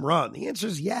home run, the answer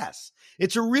is yes.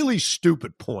 It's a really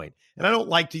stupid point. And I don't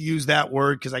like to use that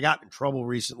word because I got in trouble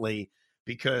recently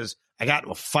because I got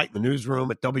into a fight in the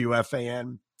newsroom at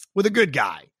WFAN with a good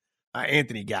guy,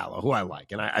 Anthony Gallo, who I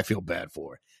like, and I feel bad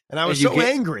for. And I was so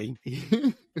angry.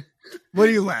 What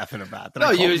are you laughing about? Did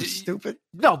I call him stupid?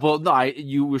 No,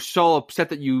 you were so upset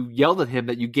that you yelled at him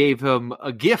that you gave him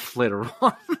a gift later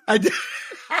on. I did.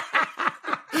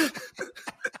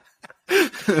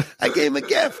 I gave him a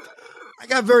gift. I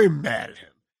got very mad at him.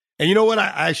 And you know what?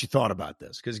 I actually thought about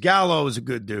this because Gallo is a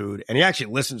good dude, and he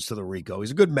actually listens to the Rico.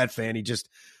 He's a good Met fan. He just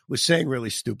was saying really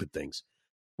stupid things.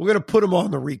 We're going to put him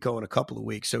on the Rico in a couple of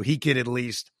weeks so he can at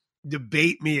least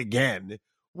debate me again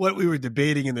what we were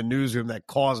debating in the newsroom that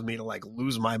caused me to like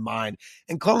lose my mind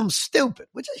and call him stupid,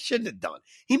 which I shouldn't have done.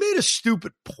 He made a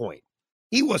stupid point.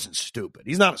 He wasn't stupid.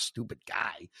 He's not a stupid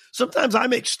guy. Sometimes I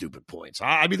make stupid points.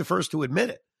 I'd be the first to admit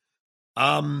it.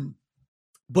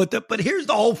 But here's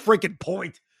the whole freaking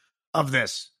point of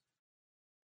this.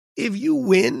 If you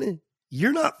win,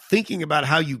 you're not thinking about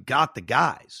how you got the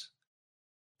guys.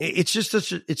 It's just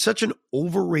such an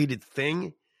overrated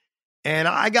thing. And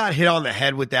I got hit on the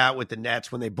head with that with the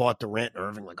Nets when they bought Durant and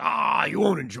Irving. Like, you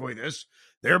won't enjoy this.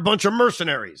 They're a bunch of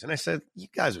mercenaries. And I said, you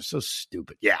guys are so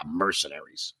stupid. Yeah,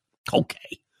 mercenaries.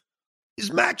 Okay.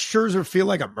 Does Max Scherzer feel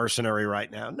like a mercenary right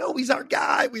now? No, he's our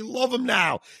guy. We love him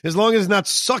now. As long as he's not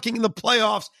sucking in the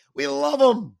playoffs, we love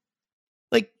him.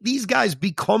 Like, these guys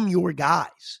become your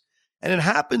guys. And it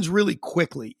happens really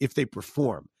quickly if they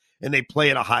perform and they play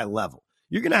at a high level.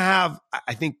 You're going to have,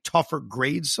 I think, tougher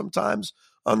grades sometimes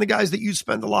on the guys that you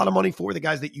spend a lot of money for, the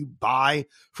guys that you buy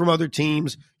from other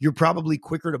teams. You're probably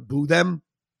quicker to boo them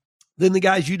than the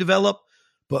guys you develop.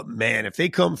 But, man, if they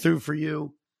come through for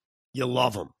you, you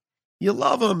love them. You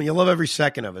love them. You love every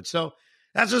second of it. So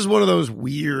that's just one of those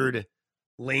weird,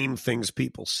 lame things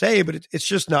people say, but it's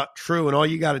just not true. And all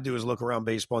you got to do is look around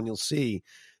baseball and you'll see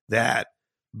that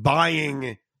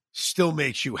buying still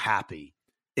makes you happy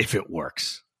if it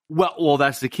works. Well,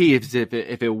 that's the key if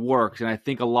it works. And I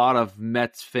think a lot of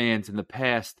Mets fans in the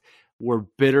past were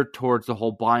bitter towards the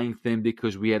whole buying thing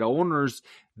because we had owners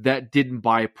that didn't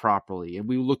buy properly. And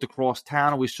we looked across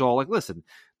town and we saw, like, listen,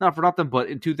 not for nothing, but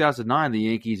in 2009, the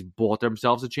Yankees bought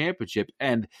themselves a championship.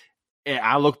 And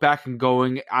I look back and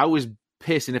going, I was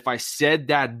pissed. And if I said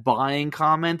that buying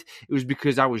comment, it was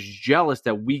because I was jealous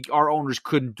that our owners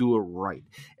couldn't do it right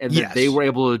and that they were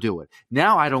able to do it.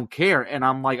 Now I don't care. And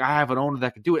I'm like, I have an owner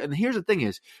that can do it. And here's the thing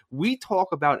is, we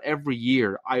talk about every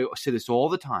year. I say this all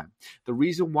the time. The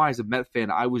reason why as a Met fan,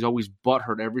 I was always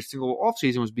butthurt every single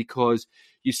offseason was because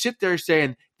you sit there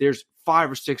saying there's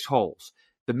 5 or 6 holes.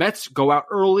 The Mets go out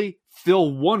early,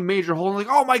 fill one major hole, and like,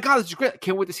 oh my God, this is great. I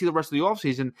can't wait to see the rest of the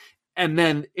offseason. And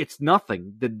then it's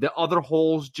nothing. The other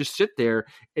holes just sit there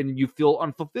and you feel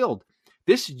unfulfilled.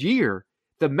 This year,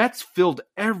 the Mets filled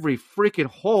every freaking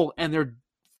hole and they're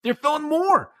they're filling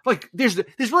more. Like, there's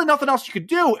really nothing else you could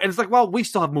do. And it's like, well, we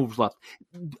still have moves left.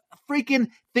 Freaking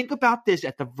think about this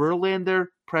at the Verlander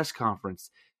press conference.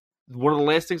 One of the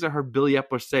last things I heard Billy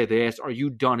Epler say, they asked, are you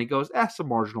done? He goes, some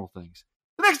marginal things.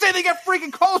 The next day they get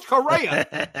freaking Carlos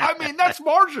Correa. I mean, that's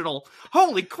marginal.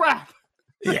 Holy crap.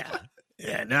 Yeah.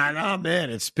 No, man.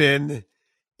 It's been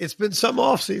some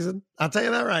off season. I'll tell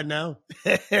you that right now.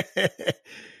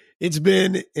 It's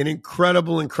been an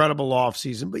incredible off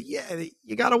season, but yeah,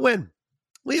 you got to win.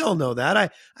 We all know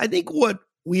that. I think what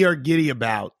we are giddy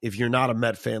about, if you're not a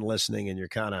Met fan listening and you're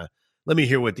kind of, let me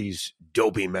hear what these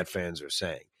dopey Met fans are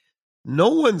saying. No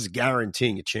one's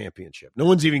guaranteeing a championship. No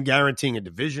one's even guaranteeing a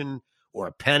division or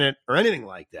a pennant or anything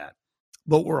like that.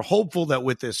 But we're hopeful that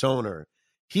with this owner,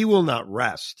 he will not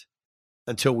rest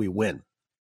until we win.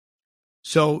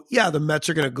 So, yeah, the Mets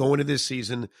are going to go into this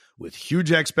season with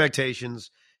huge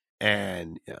expectations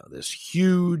and this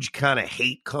huge kind of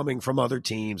hate coming from other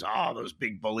teams. Oh, those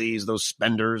big bullies, those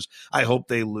spenders. I hope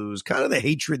they lose. Kind of the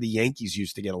hatred the Yankees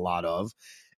used to get a lot of.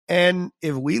 And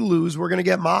if we lose, we're going to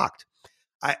get mocked.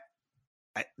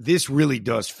 This really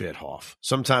does fit, Hoff.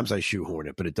 Sometimes I shoehorn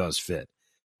it, but it does fit.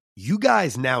 You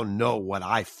guys now know what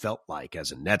I felt like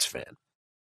as a Nets fan.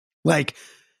 Like,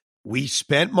 we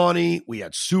spent money, we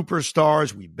had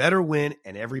superstars, we better win,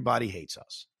 and everybody hates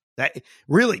us. That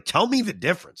really, tell me the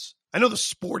difference. I know the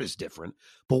sport is different,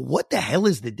 but what the hell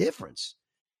is the difference?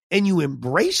 And you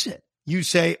embrace it. You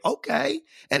say, okay,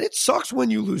 and it sucks when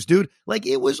you lose, dude. Like,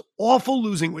 it was awful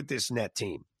losing with this Net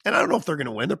team. And I don't know if they're going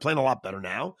to win. They're playing a lot better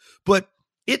now, but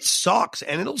it sucks,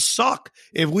 and it'll suck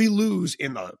if we lose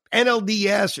in the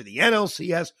NLDS or the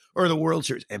NLCS or the World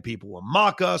Series, and people will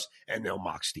mock us, and they'll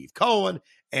mock Steve Cohen,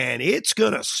 and it's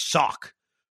going to suck.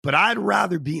 But I'd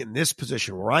rather be in this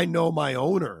position where I know my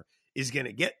owner is going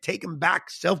to get taken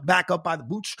back up by the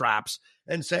bootstraps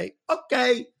and say,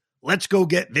 okay, let's go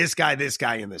get this guy,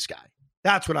 and this guy.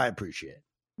 That's what I appreciate.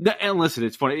 And listen,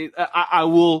 it's funny. I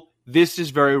will. This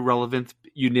is very relevant.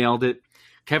 You nailed it.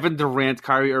 Kevin Durant,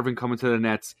 Kyrie Irving coming to the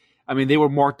Nets. I mean, they were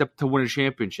marked up to win a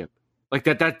championship. Like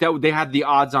that they had the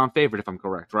odds-on favorite, if I'm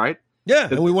correct, right? Yeah,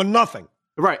 and we won nothing.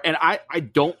 Right, and I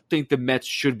don't think the Mets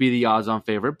should be the odds-on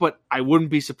favorite, but I wouldn't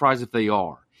be surprised if they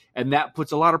are. And that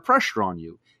puts a lot of pressure on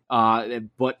you.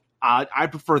 But I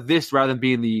prefer this rather than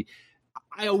being the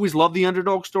 – I always love the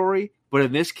underdog story, but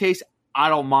in this case, I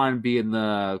don't mind being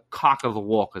the cock of the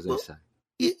walk, as they say.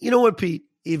 You know what, Pete?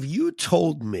 If you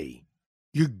told me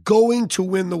you're going to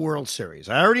win the World Series,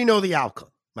 I already know the outcome.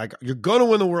 Like, you're going to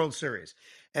win the World Series.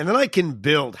 And then I can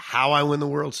build how I win the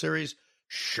World Series.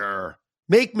 Sure.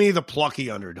 Make me the plucky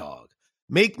underdog.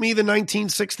 Make me the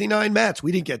 1969 Mets.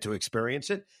 We didn't get to experience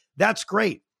it. That's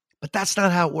great. But that's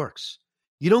not how it works.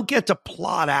 You don't get to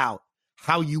plot out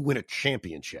how you win a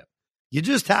championship. You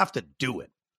just have to do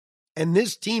it. And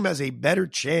this team has a better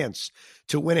chance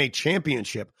to win a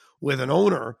championship with an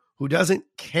owner who doesn't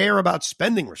care about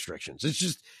spending restrictions. It's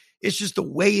just the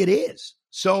way it is.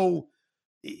 So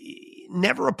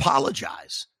never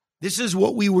apologize. This is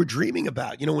what we were dreaming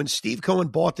about. When Steve Cohen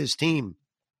bought this team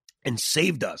and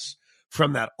saved us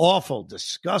from that awful,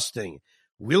 disgusting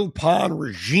Wilpon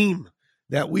regime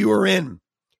that we were in,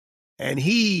 and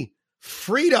he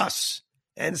freed us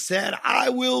and said, I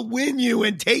will win you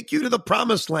and take you to the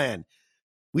promised land.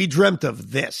 We dreamt of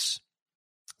this.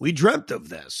 We dreamt of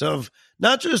this, of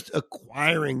not just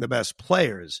acquiring the best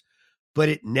players, but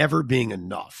it never being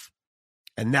enough.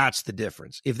 And that's the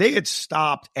difference. If they had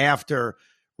stopped after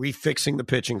refixing the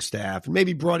pitching staff and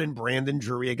maybe brought in Brandon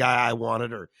Drury, a guy I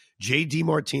wanted, or J.D.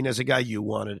 Martinez, a guy you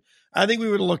wanted, I think we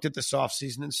would have looked at this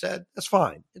offseason and said, that's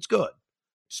fine. It's good.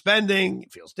 Spending,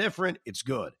 it feels different. It's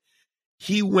good.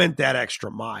 He went that extra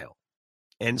mile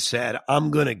and said, I'm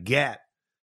going to get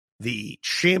the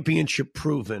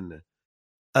championship-proven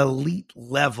elite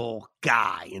level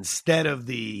guy instead of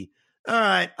the, all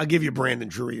right, I'll give you Brandon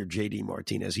Drury or JD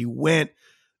Martinez. He went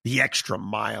the extra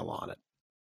mile on it.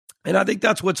 And I think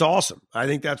that's what's awesome. I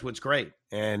think that's what's great.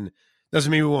 And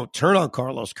doesn't mean we won't turn on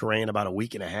Carlos Correa in about a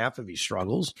week and a half if he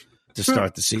struggles to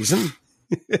start the season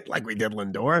like we did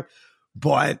Lindor.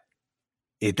 But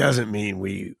it doesn't mean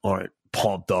we aren't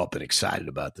pumped up and excited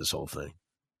about this whole thing.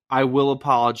 I will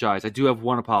apologize. I do have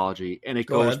one apology, and it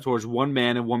goes towards one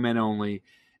man and one man only.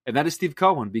 And that is Steve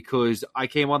Cohen, because I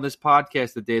came on this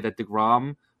podcast the day that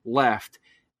DeGrom left,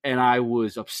 and I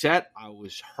was upset. I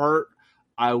was hurt.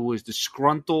 I was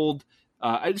disgruntled.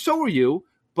 And so were you.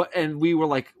 And we were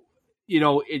like, I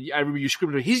remember you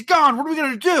screaming, he's gone. What are we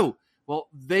going to do? Well,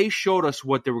 they showed us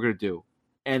what they were going to do.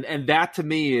 And that to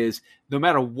me is, no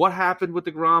matter what happened with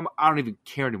DeGrom, I don't even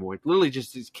care anymore. It literally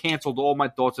just canceled all my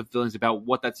thoughts and feelings about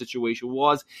what that situation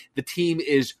was. The team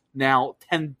is now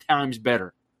 10 times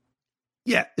better.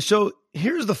 Yeah, so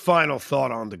here's the final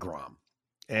thought on DeGrom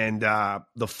and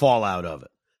the fallout of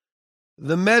it.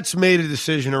 The Mets made a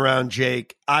decision around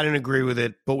Jake. I didn't agree with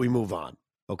it, but we move on.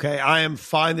 Okay, I am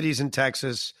fine that he's in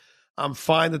Texas. I'm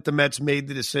fine that the Mets made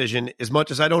the decision. As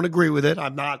much as I don't agree with it,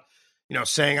 I'm not,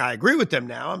 saying I agree with them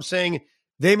now. I'm saying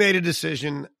they made a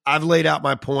decision. I've laid out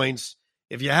my points.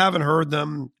 If you haven't heard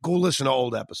them, go listen to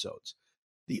old episodes.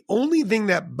 The only thing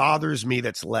that bothers me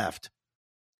that's left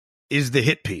is the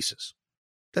hit pieces.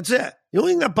 That's it. The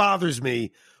only thing that bothers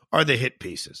me are the hit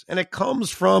pieces. And it comes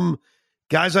from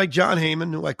guys like John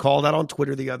Heyman, who I called out on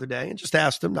Twitter the other day and just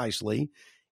asked him nicely,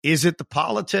 is it the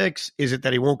politics? Is it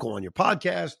that he won't go on your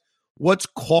podcast? What's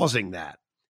causing that?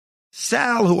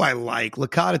 Sal, who I like,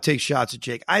 Licata takes shots at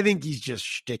Jake. I think he's just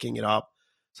sticking it up.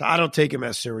 So I don't take him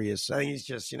as serious. I think he's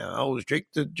just, Jake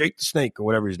the Snake or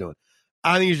whatever he's doing.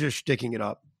 I think he's just sticking it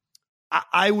up.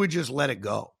 I would just let it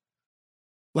go.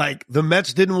 Like, the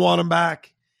Mets didn't want him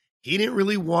back. He didn't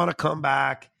really want to come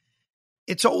back.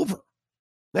 It's over.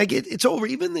 Like, it's over.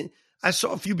 I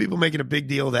saw a few people making a big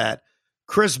deal that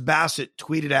Chris Bassett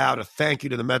tweeted out a thank you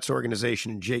to the Mets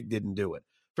organization and Jake didn't do it.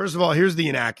 First of all, here's the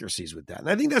inaccuracies with that. And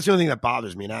I think that's the only thing that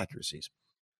bothers me, inaccuracies.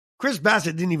 Chris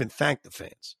Bassett didn't even thank the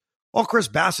fans. All Chris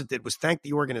Bassett did was thank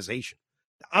the organization.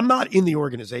 I'm not in the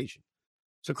organization.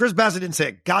 So Chris Bassett didn't say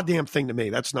a goddamn thing to me.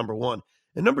 That's number one.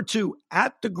 And number two,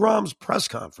 at DeGrom's press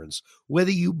conference,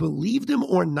 whether you believed him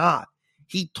or not,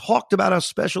 he talked about how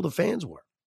special the fans were.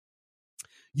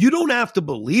 You don't have to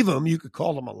believe him. You could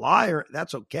call him a liar.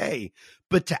 That's okay.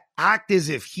 But to act as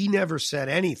if he never said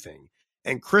anything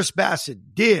and Chris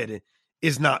Bassett did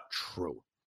is not true.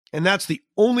 And that's the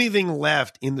only thing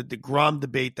left in the DeGrom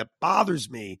debate that bothers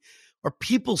me are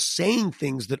people saying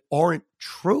things that aren't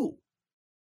true.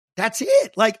 That's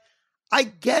it. Like, I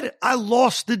get it. I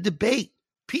lost the debate.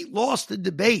 Pete lost the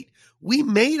debate. We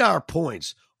made our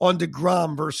points on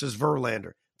DeGrom versus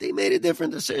Verlander. They made a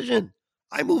different decision.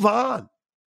 I move on.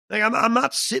 Like, I'm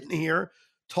not sitting here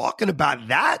talking about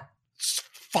that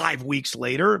 5 weeks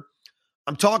later.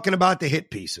 I'm talking about the hit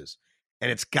pieces,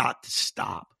 and it's got to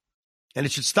stop. And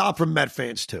it should stop from Met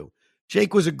fans too.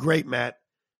 Jake was a great Met.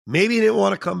 Maybe he didn't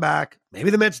want to come back. Maybe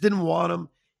the Mets didn't want him.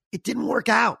 It didn't work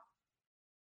out.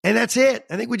 And that's it.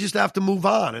 I think we just have to move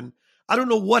on. And I don't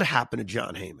know what happened to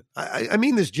John Heyman. I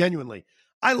mean this genuinely.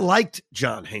 I liked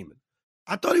John Heyman.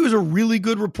 I thought he was a really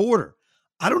good reporter.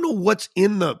 I don't know what's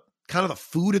in the kind of the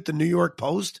food at the New York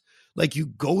Post. Like, you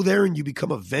go there and you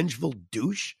become a vengeful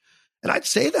douche. And I'd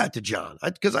say that to John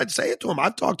because I'd say it to him.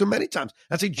 I've talked to him many times.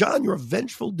 I'd say, John, you're a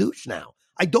vengeful douche now.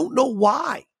 I don't know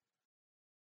why.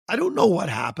 I don't know what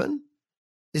happened.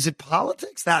 Is it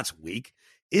politics? That's weak.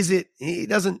 Is it he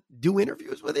doesn't do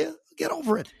interviews with you? Get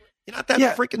over it. You're not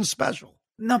that freaking special.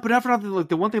 No, but not for nothing. Like,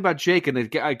 the one thing about Jake, and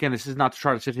again, this is not to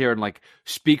try to sit here and like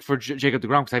speak for Jacob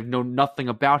deGrom because I know nothing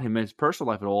about him in his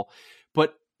personal life at all.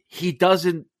 But he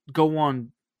doesn't go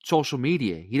on social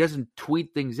media. He doesn't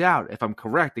tweet things out. If I'm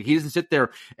correct, like, he doesn't sit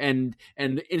there and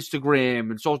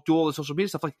Instagram and do all the social media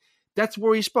stuff. Like, that's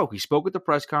where he spoke. He spoke at the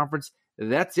press conference.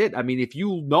 That's it. I mean, if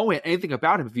you know anything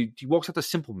about him, he walks out the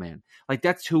simple man. Like,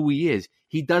 that's who he is.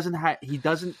 He doesn't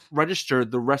register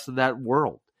the rest of that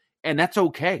world, and that's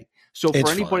okay. So for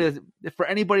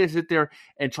anybody to sit there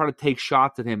and try to take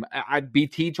shots at him,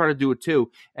 BT tried to do it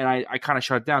too, and I kind of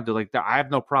shut it down. They're like, I have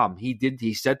no problem.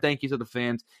 He said thank you to the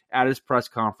fans at his press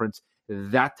conference.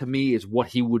 That to me is what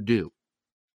he would do.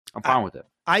 I'm fine with it.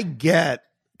 I get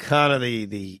kind of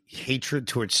the hatred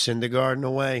towards Syndergaard in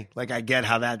a way. Like, I get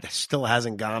how that still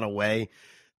hasn't gone away.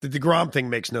 The DeGrom thing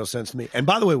makes no sense to me. And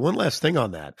by the way, one last thing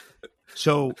on that.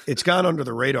 So it's gone under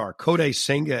the radar. Kodai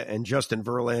Senga and Justin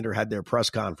Verlander had their press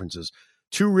conferences.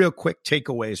 Two real quick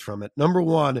takeaways from it. Number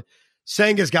one,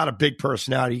 Senga's got a big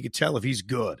personality. You could tell if he's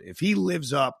good. If he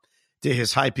lives up to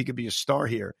his hype, he could be a star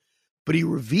here. But he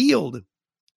revealed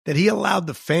that he allowed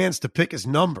the fans to pick his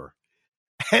number.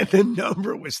 And the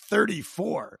number was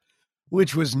 34,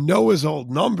 which was Noah's old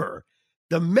number.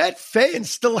 The Met fan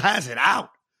still has it out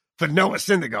for Noah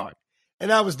Syndergaard.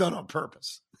 And that was done on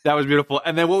purpose. That was beautiful.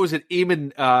 And then what was it?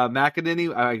 Eamon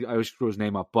McEnany? I always screw his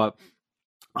name up. But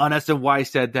on SNY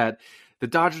said that the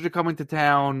Dodgers are coming to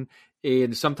town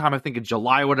in sometime, I think in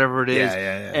July, whatever it is.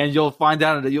 Yeah. And you'll find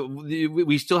out.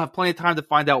 We still have plenty of time to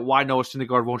find out why Noah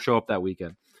Syndergaard won't show up that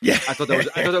weekend. Yeah. I thought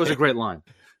that was a great line.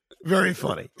 Very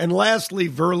funny. And lastly,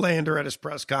 Verlander at his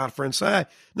press conference. Not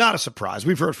a surprise.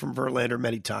 We've heard from Verlander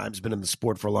many times, been in the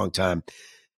sport for a long time,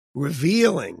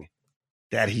 revealing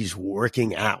that he's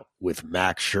working out with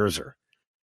Max Scherzer.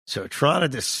 So trying to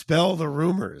dispel the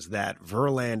rumors that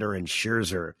Verlander and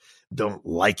Scherzer don't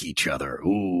like each other.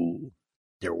 Ooh,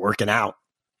 they're working out.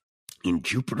 in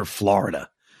Jupiter, Florida.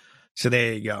 So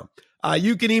there you go.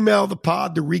 You can email the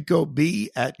pod to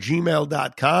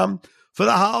ricob@gmail.com. For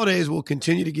the holidays, we'll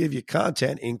continue to give you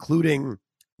content, including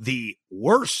the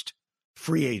worst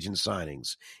free agent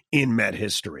signings in Met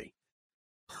history.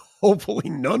 Hopefully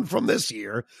none from this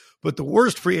year, but the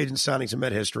worst free agent signings in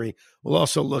Met history. We'll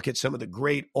also look at some of the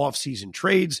great offseason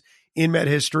trades in Met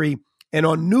history. And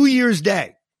on New Year's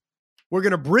Day, we're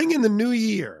going to bring in the new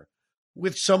year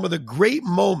with some of the great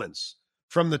moments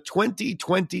from the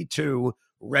 2022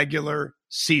 regular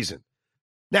season.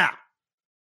 Now,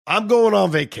 I'm going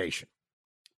on vacation.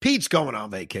 Pete's going on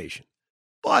vacation.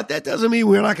 But that doesn't mean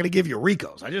we're not going to give you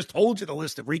Ricos. I just told you the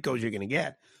list of Ricos you're going to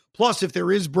get. Plus, if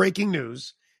there is breaking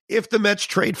news, if the Mets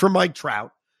trade for Mike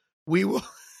Trout, we will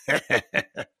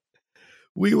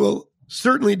we will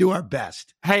certainly do our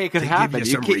best. Hey, it could happen.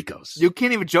 You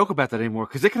can't even joke about that anymore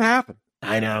because it can happen.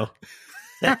 I know.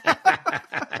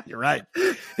 You're right.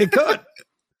 It could.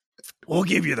 We'll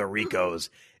give you the Ricos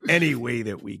any way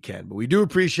that we can. But we do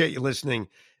appreciate you listening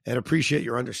and appreciate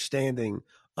your understanding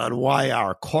on why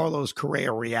our Carlos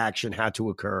Correa reaction had to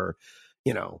occur,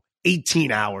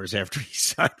 18 hours after he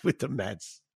signed with the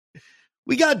Mets.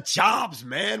 We got jobs,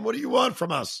 man. What do you want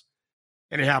from us?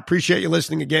 Anyhow, appreciate you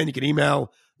listening again. You can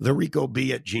email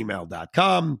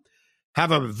thericob@gmail.com.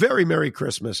 Have a very Merry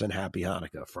Christmas and Happy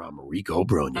Hanukkah from Rico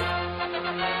Brogna.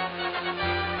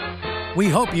 We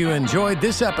hope you enjoyed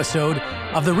this episode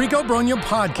of the Rico Brogna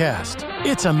Podcast.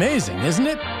 It's amazing, isn't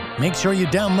it? Make sure you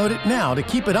download it now to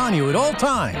keep it on you at all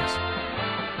times.